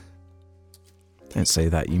 Don't say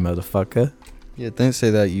that, you motherfucker. Yeah, don't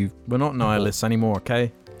say that, you... We're not nihilists anymore,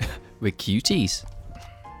 okay? We're cuties.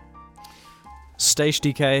 Stage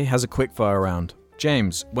DK has a quickfire round.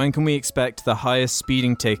 James, when can we expect the highest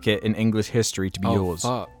speeding ticket in English history to be yours?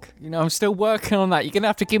 Fuck. You know, I'm still working on that. You're going to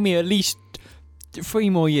have to give me at least 3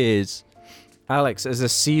 more years. Alex, as a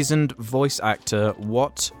seasoned voice actor,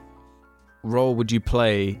 what role would you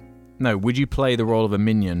play? No, would you play the role of a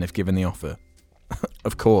minion if given the offer?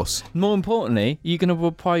 Of course. More importantly, you're going to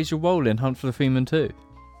reprise your role in Hunt for the Freeman too.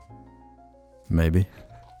 Maybe.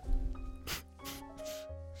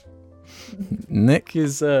 Nick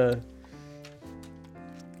is, let's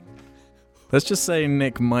just say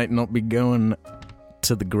Nick might not be going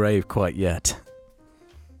to the grave quite yet.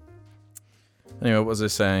 Anyway, what was I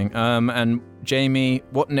saying? And Jamie,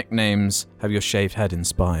 what nicknames have your shaved head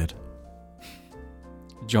inspired?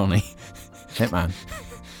 Johnny. Hitman.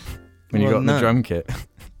 When you got the drum kit.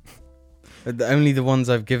 Only the ones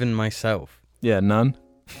I've given myself. Yeah, none.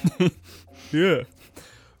 Yeah.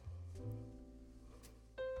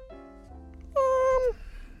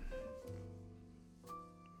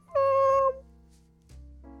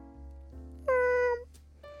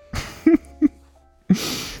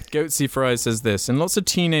 Goatsy Fries says this: in lots of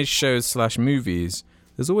teenage shows / movies,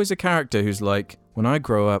 there's always a character who's like, when I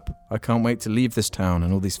grow up, I can't wait to leave this town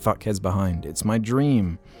and all these fuckheads behind. It's my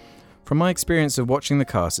dream. From my experience of watching the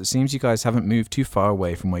cast, it seems you guys haven't moved too far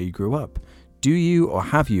away from where you grew up. Do you or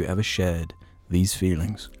have you ever shared these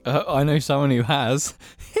feelings? I know someone who has.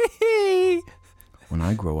 When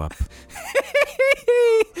I grow up.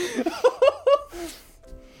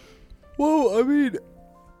 Well, I mean...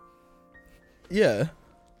 Yeah.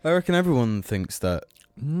 I reckon everyone thinks that.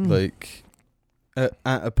 Like, at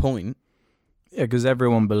a point. Yeah, because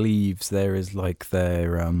everyone believes there is like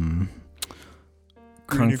their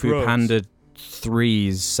Kung Fu Panda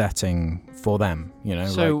 3's setting for them, you know,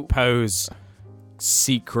 So- like Poe's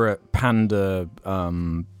secret panda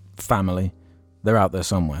family. They're out there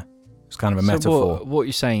somewhere. It's kind of a metaphor. What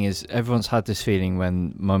you're saying is everyone's had this feeling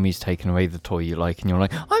when mummy's taken away the toy you like and you're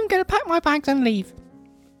like, I'm going to pack my bags and leave.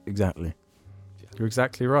 Exactly. You're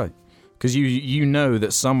exactly right. Because you know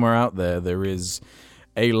that somewhere out there is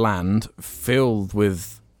a land filled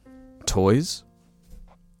with toys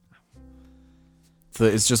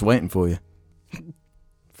that is just waiting for you.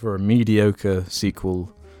 For a mediocre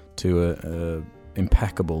sequel to a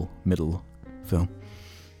impeccable middle film.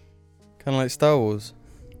 Kind of like Star Wars.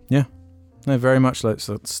 No, very much like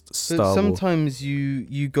Star But Wars. sometimes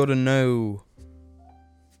you gotta know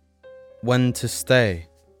when to stay.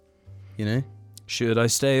 You know? Should I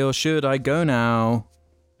stay or should I go now?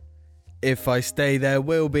 If I stay, there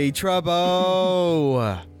will be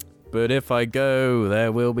trouble. But if I go,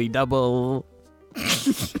 there will be double.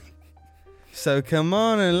 So come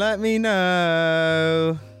on and let me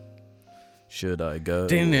know. Should I go?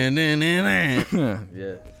 Yeah.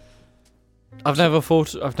 I've never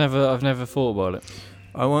thought about it.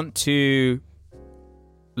 I want to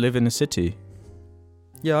live in a city.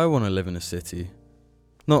 Yeah, I want to live in a city.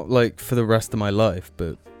 Not like for the rest of my life,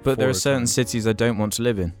 but But there for are a certain time. cities I don't want to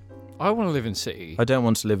live in. I want to live in city. I don't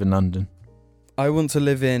want to live in London. I want to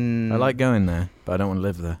live in... I like going there, but I don't want to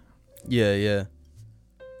live there. Yeah.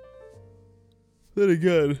 Then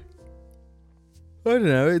again, I don't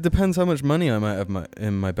know. It depends how much money I might have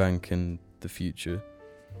in my bank in the future.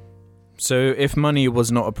 So if money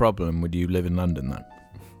was not a problem, would you live in London then?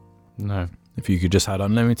 No. If you could just had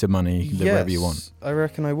unlimited money, you could live wherever you want. I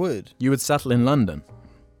reckon I would. You would settle in London?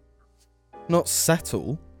 Not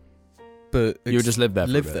settle, but... You would just live there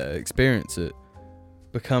for a Live bit. there, experience it.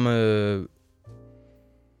 Become a...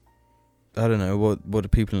 I don't know, what do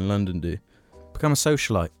people in London do? Become a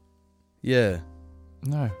socialite. Yeah.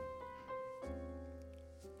 No.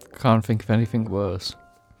 Can't think of anything worse.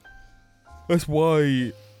 That's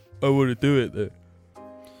why I want to do it, though.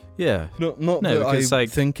 Yeah. Not No, that because, I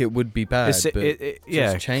think it would be bad,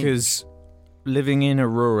 yeah, change. because living in a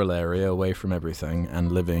rural area away from everything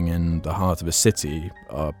and living in the heart of a city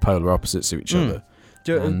are polar opposites to each other.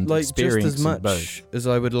 And Like just as experiencing much both. as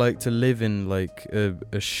I would like to live in like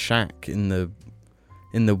a shack in the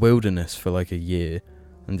wilderness for like a year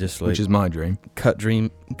and just like Which is my dream. cut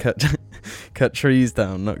trees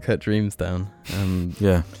down, not cut dreams down.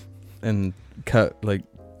 Yeah. And cut like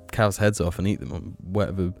cows' heads off and eat them, or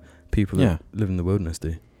whatever people that live in the wilderness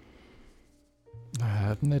do.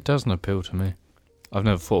 It doesn't appeal to me. I've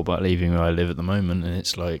never thought about leaving where I live at the moment, and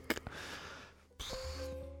it's like...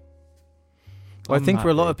 Well, I think for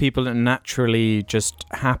a lot of people it naturally just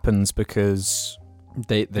happens because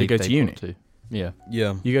they go to uni. want to. Yeah.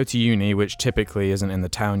 Yeah. You go to uni, which typically isn't in the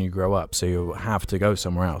town you grow up, so you have to go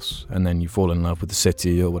somewhere else, and then you fall in love with the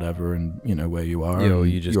city or whatever, and you know where you are. Yeah, or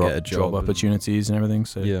and you just your get a job and- opportunities and everything.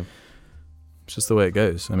 So Yeah. it's just the way it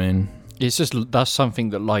goes. I mean, It's just, that's something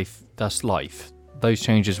that's life. Those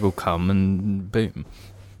changes will come and boom.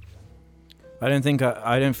 I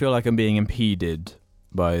don't feel like I'm being impeded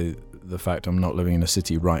by the fact I'm not living in a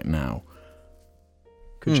city right now.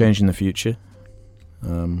 Could change in the future.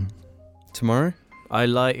 Tomorrow? I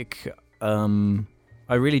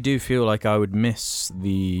really do feel like I would miss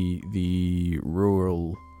the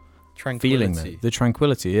rural feeling there. The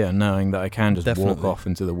tranquility, yeah, knowing that I can just walk Definitely. off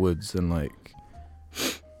into the woods and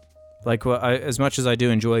as much as I do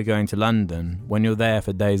enjoy going to London, when you're there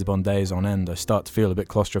for days upon days on end, I start to feel a bit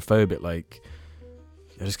claustrophobic, like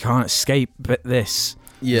I just can't escape this.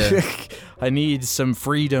 Yeah. I need some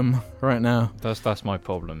freedom right now. That's my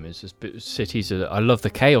problem. Is just cities. I love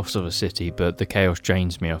the chaos of a city, but the chaos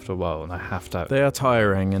drains me after a while, and I have to. They are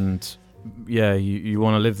tiring, and yeah, you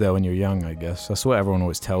want to live there when you're young, I guess. That's what everyone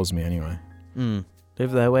always tells me anyway.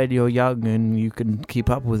 Live there when you're young and you can keep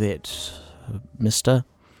up with it, mister.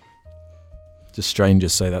 Just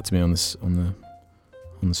strangers say that to me on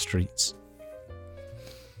the streets.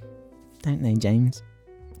 Don't they, James?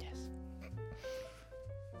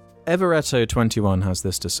 Everetto21 has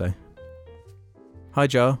this to say. Hi,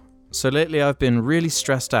 Jar. So lately I've been really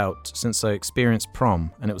stressed out since I experienced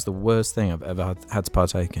prom, and it was the worst thing I've ever had to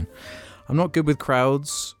partake in. I'm not good with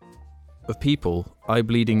crowds of people,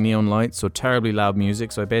 eye-bleeding neon lights, or terribly loud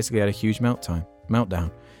music, so I basically had a huge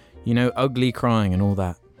meltdown. You know, ugly crying and all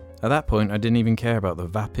that. At that point, I didn't even care about the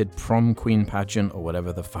vapid prom queen pageant or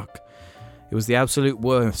whatever the fuck. It was the absolute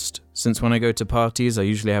worst, since when I go to parties, I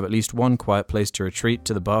usually have at least one quiet place to retreat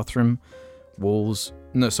to the bathroom walls.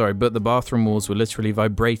 But the bathroom walls were literally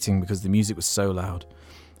vibrating because the music was so loud.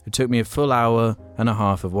 It took me a full hour and a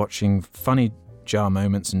half of watching funny Jar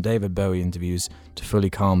moments and David Bowie interviews to fully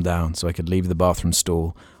calm down so I could leave the bathroom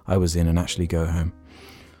stall I was in and actually go home.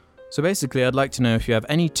 So basically, I'd like to know if you have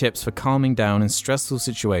any tips for calming down in stressful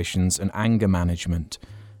situations and anger management,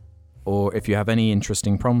 or if you have any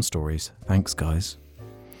interesting prom stories. Thanks, guys.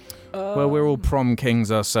 Well, we're all prom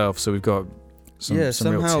kings ourselves, so we've got some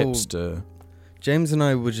real tips to... James and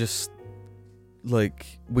I were just, like,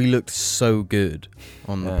 we looked so good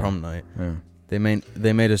on the prom night. Yeah. They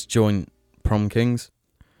made us joint prom kings.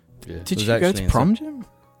 Yeah. Did you go to prom, Jim?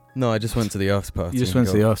 No, I just went to the after party. You just went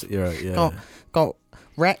to the after... You're right, yeah. Got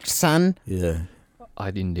wrecked, son. Yeah. I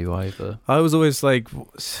didn't do either. I was always like,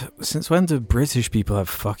 since when do British people have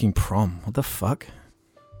fucking prom? What the fuck?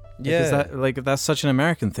 Yeah. That's such an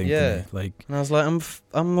American thing Yeah. to me. Like, And I was like,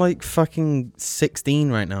 I'm like fucking 16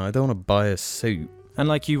 right now. I don't want to buy a suit. and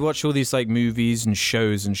like you watch all these like movies and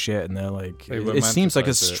shows and shit, and they're like, They it seems like a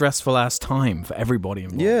romanticise it. stressful ass time for everybody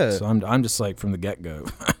involved. Yeah. So I'm just like from the get go,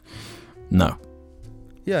 no.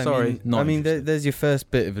 Yeah, Sorry, not I mean, interested. there's your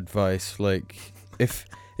first bit of advice. Like,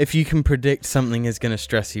 if you can predict something is going to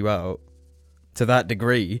stress you out to that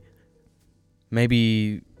degree,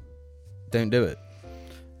 maybe don't do it.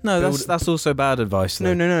 No, that's also bad advice.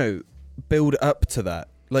 Though. No. Build up to that.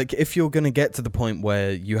 like, if you're going to get to the point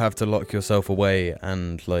where you have to lock yourself away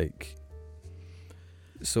and, like,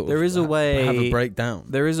 sort there of is a way, have a breakdown.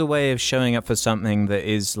 There is a way of showing up for something that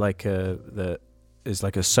is like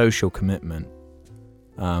a social commitment,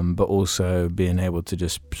 but also being able to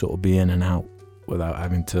just sort of be in and out without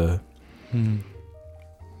having to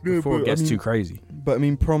before it gets too crazy. But I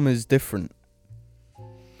mean, prom is different,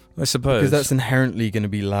 I suppose, because that's inherently going to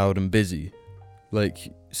be loud and busy.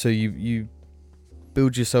 Like, so you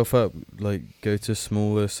build yourself up, like, go to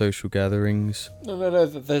smaller social gatherings. No,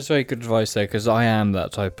 there's very good advice there, because I am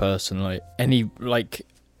that type of person. Like, I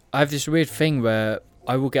have this weird thing where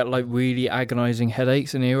I will get, like, really agonizing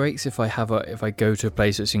headaches and earaches if I go to a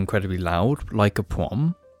place that's incredibly loud, like a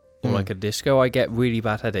prom or like a disco. I get really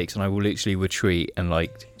bad headaches, and I will literally retreat and,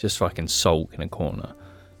 like, just fucking sulk in a corner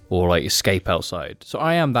or, like, escape outside. So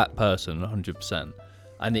I am that person 100%,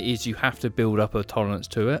 and it is, you have to build up a tolerance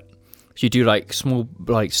to it. So you do, like, small,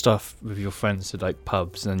 like, stuff with your friends to, like,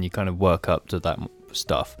 pubs, and then you kind of work up to that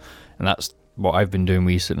stuff. And that's what I've been doing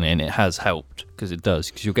recently, and it has helped, because it does,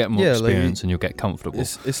 because you'll get more experience, like, and you'll get comfortable.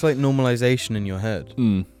 It's like normalization in your head.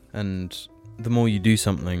 And the more you do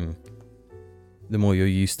something, the more you're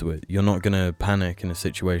used to it. You're not going to panic in a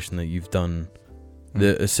situation that you've done,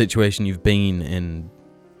 a situation you've been in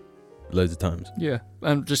loads of times. Yeah,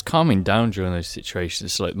 and just calming down during those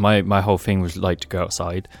situations. Like, my whole thing was, like, to go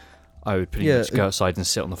outside. I would pretty much go outside and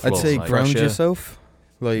sit on the floor. I'd say like, ground yourself.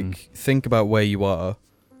 Like, think about where you are.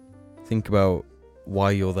 Think about why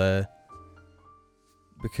you're there.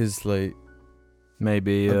 Because, like,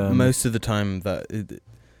 maybe most of the time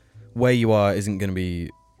where you are isn't going to be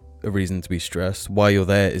a reason to be stressed. Why you're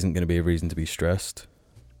there isn't going to be a reason to be stressed.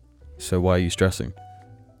 So why are you stressing?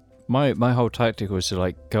 My whole tactic was to,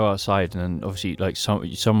 like, go outside, and then obviously, like,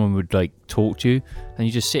 someone would, like, talk to you, and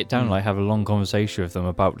you just sit down and, like, have a long conversation with them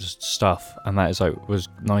about just stuff, and that is, like, was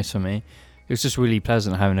nice for me. It was just really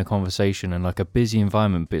pleasant having a conversation in, like, a busy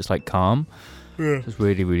environment, but it's, like, calm. Yeah. Just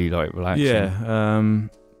really, really, like, relaxing.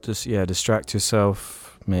 Yeah. Distract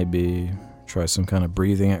yourself. Maybe try some kind of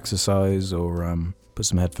breathing exercise, or put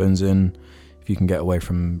some headphones in. If you can get away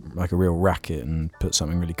from, like, a real racket and put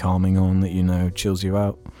something really calming on that you know chills you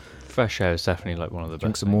out. Fresh air is definitely, like, one of the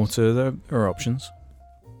Drink best. Some water. There are options.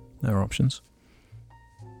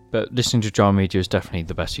 But listening to Jar Media is definitely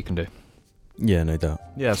the best you can do. Yeah, no doubt.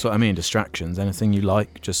 Yeah, that's what I mean. Distractions. Anything you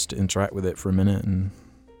like, just interact with it for a minute and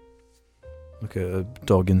look at a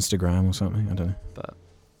dog Instagram or something. I don't know. But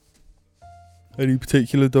any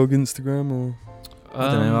particular dog Instagram or?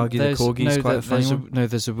 I don't know. Argue the Corgi's quite a funny one.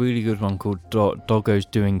 There's a really good one called Doggos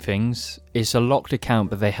Doing Things. It's a locked account,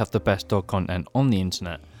 but they have the best dog content on the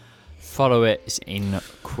internet. Follow it. It's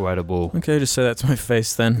incredible. Okay, just say that to my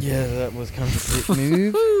face then. Yeah, that was kind of a quick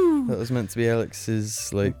move. That was meant to be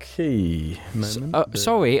Alex's, like, moment.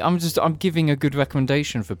 Sorry, I'm giving a good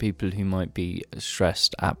recommendation for people who might be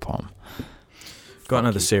stressed at prom. Got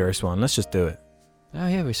another serious one. Let's just do it. Oh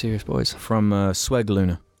yeah, we're serious boys. From Sweg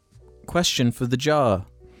Luna. Question for the Jar.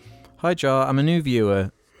 Hi Jar, I'm a new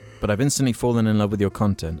viewer, but I've instantly fallen in love with your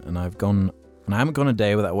content, and I haven't gone a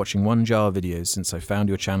day without watching one Jar video since I found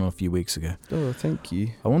your channel a few weeks ago. Oh, thank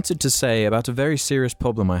you. I wanted to say about a very serious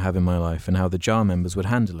problem I have in my life and how the Jar members would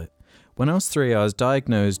handle it. When I was 3, I was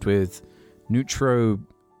diagnosed with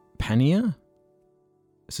neutropenia.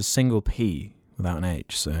 It's a single P without an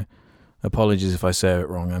H, so apologies if I say it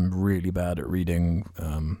wrong. I'm really bad at reading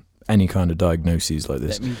any kind of diagnoses like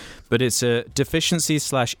this. But it's a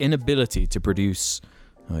deficiency/inability to produce,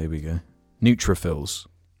 here we go, neutrophils.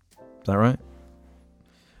 Is that right?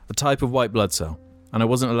 A type of white blood cell. And I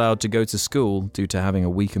wasn't allowed to go to school due to having a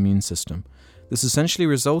weak immune system. This essentially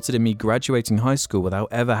resulted in me graduating high school without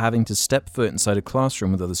ever having to step foot inside a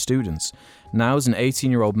classroom with other students. Now, as an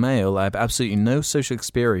 18-year-old male, I have absolutely no social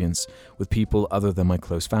experience with people other than my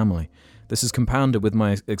close family. This is compounded with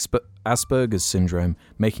my Asperger's syndrome,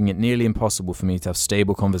 making it nearly impossible for me to have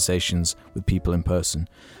stable conversations with people in person.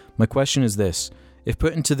 My question is this. If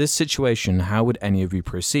put into this situation, how would any of you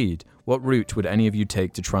proceed? What route would any of you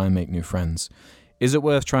take to try and make new friends? Is it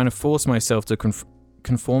worth trying to force myself to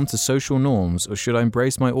conform to social norms, or should I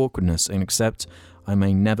embrace my awkwardness and accept I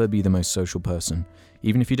may never be the most social person?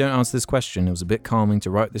 Even if you don't answer this question, it was a bit calming to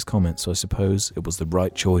write this comment, so I suppose it was the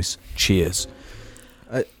right choice. Cheers.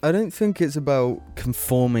 I don't think it's about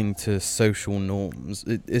conforming to social norms.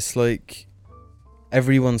 It's like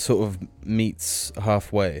everyone sort of meets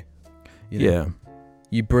halfway. You know? Yeah.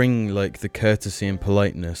 You bring, like, the courtesy and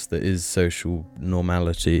politeness that is social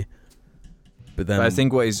normality. But then I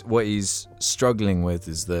think what he's struggling with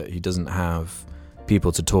is that he doesn't have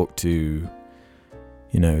people to talk to,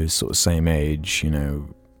 you know, sort of same age, you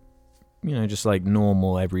know, just like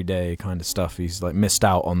normal everyday kind of stuff. He's like missed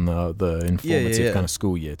out on the informative kind of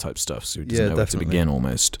school year type stuff, so he doesn't know where to begin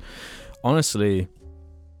almost. Honestly,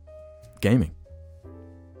 gaming.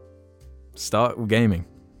 Start with gaming.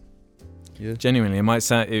 Yeah. Genuinely, it might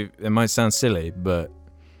sound silly, but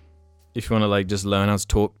if you want to like just learn how to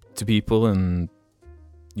talk to people, and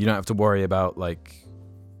you don't have to worry about like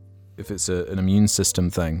if it's an immune system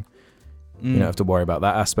thing, you don't have to worry about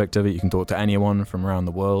that aspect of it. You can talk to anyone from around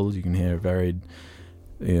the world. You can hear varied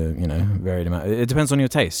amount. It depends on your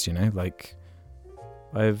taste, like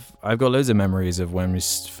I've got loads of memories of when we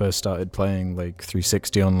first started playing like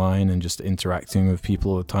 360 online and just interacting with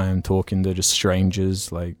people all the time, talking to just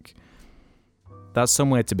strangers. Like that's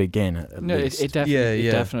somewhere to begin at least. It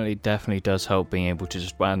definitely does help being able to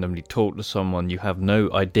just randomly talk to someone. You have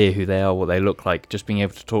no idea who they are, what they look like. Just being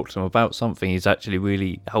able to talk to them about something is actually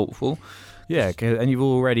really helpful. Yeah, and you've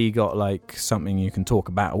already got like something you can talk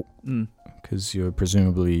about because you're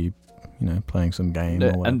presumably, playing some game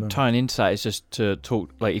or whatever. And tying into that is just to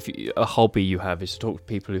talk, like if a hobby you have is to talk to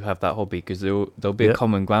people who have that hobby, because there'll be a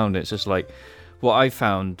common ground. It's just like what I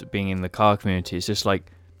found being in the car community is just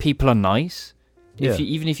like people are nice.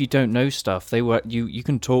 Even if you don't know stuff, you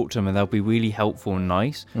can talk to them and they'll be really helpful and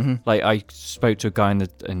nice. Mm-hmm. Like I spoke to a guy in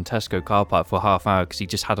Tesco car park for half an hour because he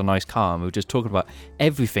just had a nice car and we were just talking about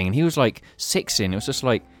everything. And he was like 6 in. It was just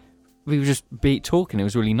like we were just talking. It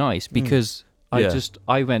was really nice because I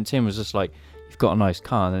went to him and was just like, you've got a nice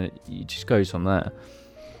car, and it just goes from there.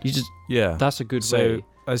 That's a good way.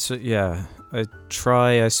 I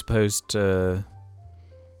try, I suppose, to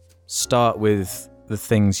start with the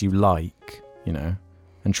things you like.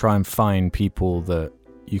 And try and find people that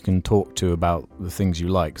you can talk to about the things you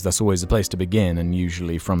like, because that's always the place to begin, and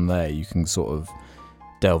usually from there you can sort of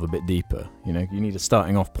delve a bit deeper. You need a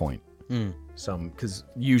starting off point. Because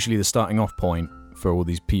usually the starting off point for all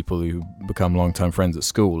these people who become long-term friends at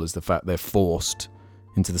school is the fact they're forced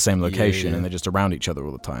into the same location and they're just around each other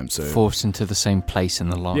all the time. So forced into the same place in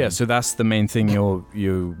the line. Yeah, so that's the main thing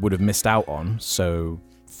you would have missed out on. So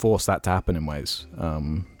force that to happen in ways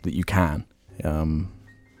that you can.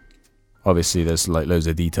 Obviously there's like loads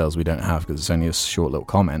of details we don't have because it's only a short little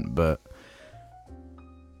comment, but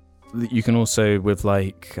you can also with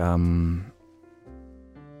like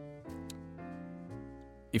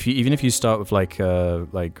if you start with like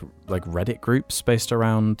Reddit groups based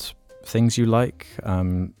around things you like,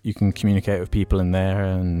 you can communicate with people in there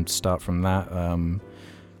and start from that.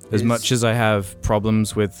 As much as I have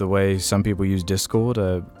problems with the way some people use Discord,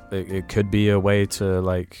 it could be a way to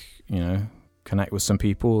like connect with some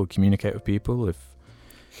people or communicate with people if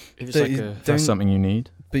that's something you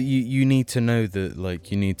need. But you need to know that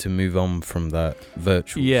like you need to move on from that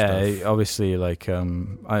virtual stuff. Obviously like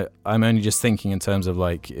I'm only just thinking in terms of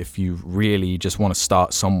like if you really just want to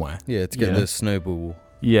start somewhere. Yeah, to get the snowball.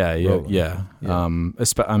 I'm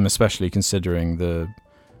especially considering the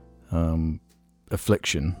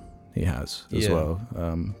affliction he has as well.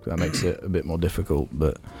 That makes it a bit more difficult,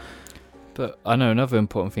 but I know another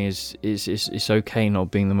important thing is it's okay not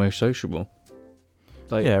being the most sociable.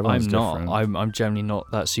 Like I'm not. I'm generally not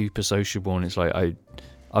that super sociable, and it's like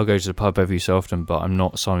I'll go to the pub every so often, but I'm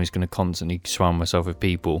not someone who's going to constantly surround myself with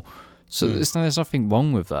people. So there's nothing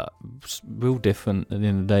wrong with that. It's real different at the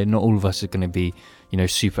end of the day. Not all of us are going to be,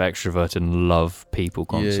 super extroverted and love people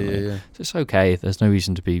constantly. Yeah. So it's okay. There's no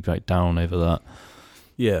reason to be like down over that.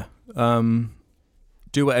 Yeah.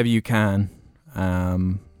 Do whatever you can.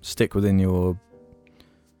 Stick within your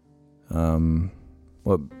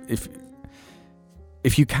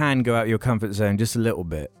if you can go out your comfort zone just a little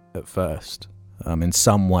bit at first, in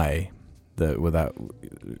some way that without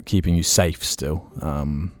keeping you safe still.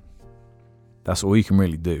 That's all you can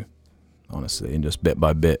really do, honestly, and just bit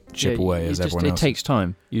by bit chip away as everyone else. It takes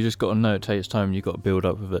time. You just got to know it takes time. You got to build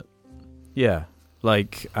up with it. Yeah,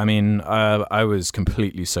 like I mean, I was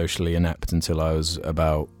completely socially inept until I was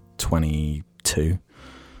about 22.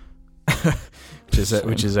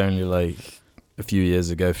 which is only like a few years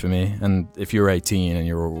ago for me. And if you're 18 and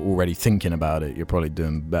you're already thinking about it, you're probably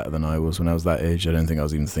doing better than I was when I was that age. I don't think I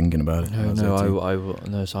was even thinking about it. I was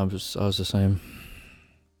the same.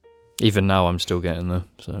 Even now, I'm still getting there.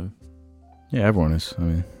 So yeah, everyone is. I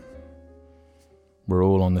mean, we're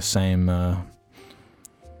all on the same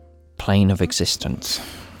plane of existence.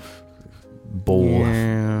 Ball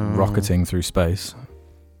rocketing through space.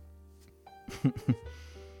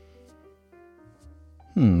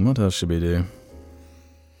 What else should we do?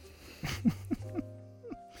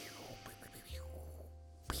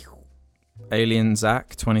 Alien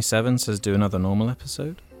Zach 27 says do another normal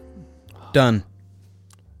episode. Done.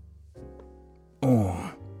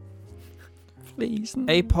 Oh. please.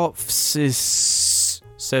 Apophis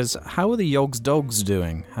says, how are the Yogg's dogs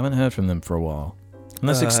doing? Haven't heard from them for a while. And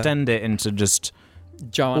let's extend it into just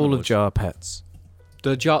Jar all animals. of Jar Pets.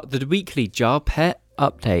 The weekly Jar Pet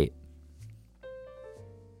update.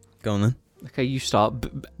 Go on then. Okay, you start.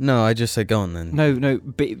 No, I just said go on then. No.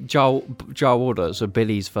 Jar order. So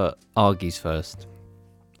Billy's for Argy's first.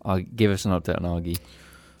 Give us an update on Argy.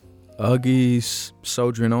 Argy's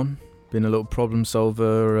soldiering on. Been a little problem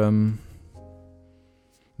solver.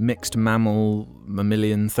 Mixed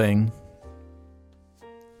mammalian thing.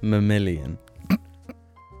 Mammalian.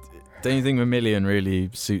 Don't you think mammalian really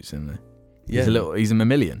suits him though? Yeah. He's a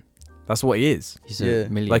mammalian. That's what he is. He's Yeah. a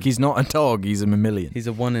million. Like, he's not a dog, he's a mammalian. He's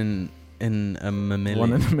a one in a mammalian.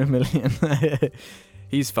 One in a mammalian.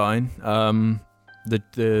 He's fine.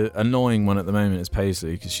 The annoying one at the moment is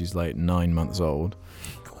Paisley, because she's like 9 months old.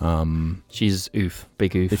 She's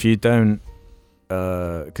big oof. If you don't,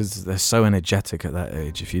 because they're so energetic at that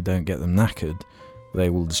age, if you don't get them knackered, they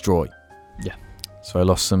will destroy. Yeah. So I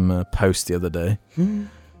lost some post the other day.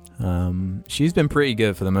 She's been pretty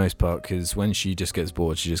good for the most part, because when she just gets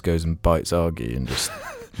bored, she just goes and bites Argy and just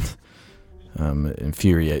it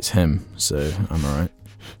infuriates him. So I'm alright.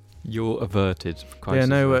 You're averted. Yeah,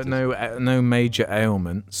 no major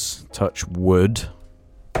ailments. Touch wood.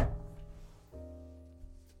 At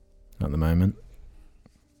the moment,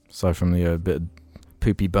 aside from the bit of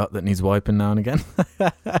poopy butt that needs wiping now and again.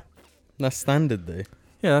 That's standard though.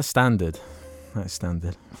 Yeah, that's standard. That's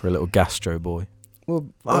standard for a little gastro boy. Well,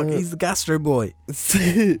 Fuck, he's the gastro boy. God,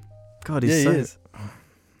 he's yeah, so... he is.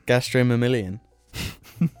 Gastromammalian.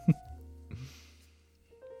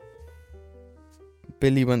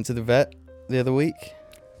 Billy went to the vet the other week.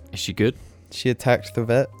 Is she good? She attacked the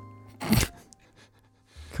vet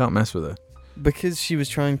Can't mess with her. because she was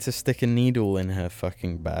trying to stick a needle in her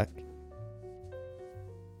fucking back.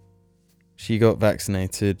 She got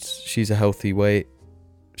vaccinated. She's a healthy weight.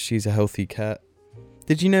 She's a healthy cat.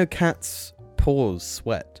 Did you know cats' paws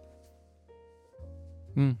sweat?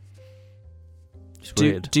 It's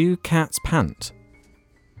weird. Do cats pant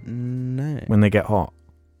No. when they get hot?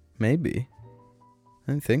 Maybe.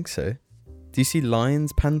 I don't think so. Do you see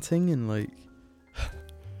lions panting and like...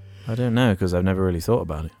 I don't know, because I've never really thought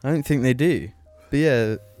about it. I don't think they do. But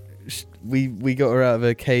yeah, we got her out of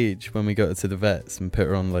her cage when we got her to the vets and put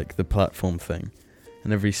her on like the platform thing.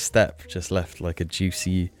 And every step just left like a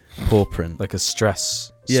juicy paw print. Like a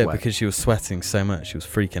stress Yeah, sweat. because she was sweating so much. She was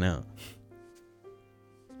freaking out.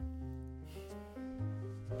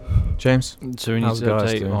 James? So we need How's to the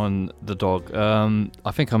guys update doing? on the dog.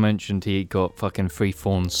 I think I mentioned he got fucking 3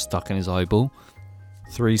 thorns stuck in his eyeball.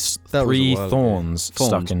 Three That was a while ago. thorns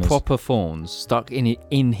stuck in his... Proper thorns stuck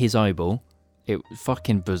in his eyeball. It was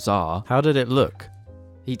fucking bizarre. How did it look?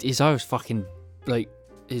 His eye was fucking like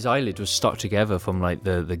his eyelid was stuck together from like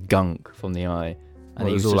the gunk from the eye, And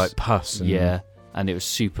it was all like pus. And yeah, and it was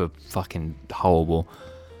super fucking horrible.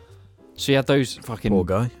 So he had those fucking Poor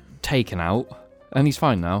guy. taken out, and he's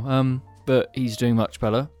fine now. But he's doing much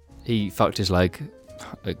better. He fucked his leg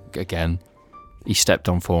again. He stepped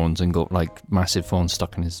on thorns and got like massive thorns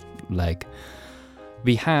stuck in his leg.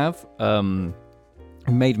 We have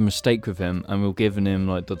made a mistake with him, and we've given him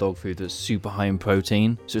like the dog food that's super high in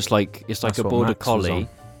protein. So it's like That's a what border Max was collie, on.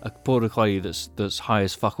 a border collie that's high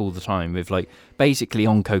as fuck all the time, with like basically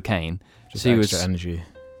on cocaine. Just So he extra was energy.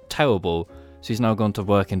 terrible. So he's now gone to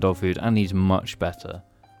work in dog food, and he's much better.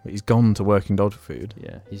 But he's gone to working dog food.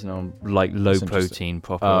 Yeah, he's now on like low That's interesting.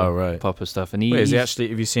 protein, Oh, right. proper stuff. And Wait, is he he's- actually...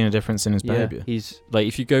 Have you seen a difference in his behaviour? he's like,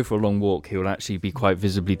 if you go for a long walk, he'll actually be quite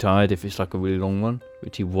visibly tired if it's like a really long one,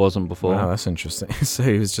 which he wasn't before. Wow, that's interesting. So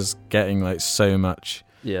he was just getting like so much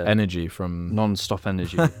Yeah, energy from... non-stop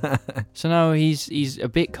energy. So now he's a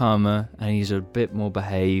bit calmer, and he's a bit more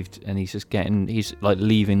behaved, and he's like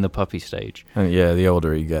leaving the puppy stage. And yeah, the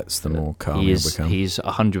older he gets, the more calm he'll become. He's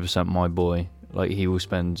 100% my boy. Like, he will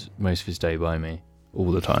spend most of his day by me all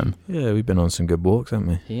the time. Yeah, we've been on some good walks, haven't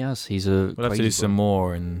we? He has. He's a. We'll have to crazy do some boy.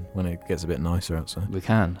 more and when it gets a bit nicer outside. We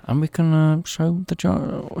can, and we can show the jar,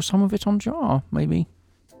 or some of it on jar, maybe.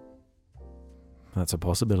 That's a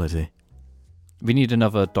possibility. We need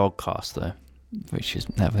another dog cast though, which is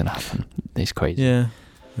never gonna happen. It's crazy. Yeah.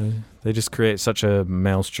 They just create such a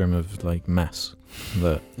maelstrom of like mess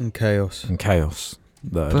And chaos. and chaos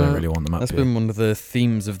that I But don't really want them up That's here. been one of the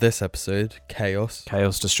themes of this episode. Chaos.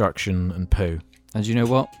 Chaos, destruction, and poo. And do you know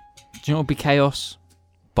what? Do you know what would be chaos?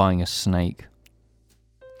 Buying a snake.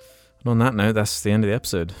 And on that note, that's the end of the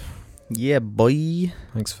episode. Yeah, boy.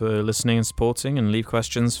 Thanks for listening and supporting, and leave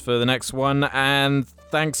questions for the next one. And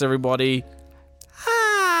thanks, everybody.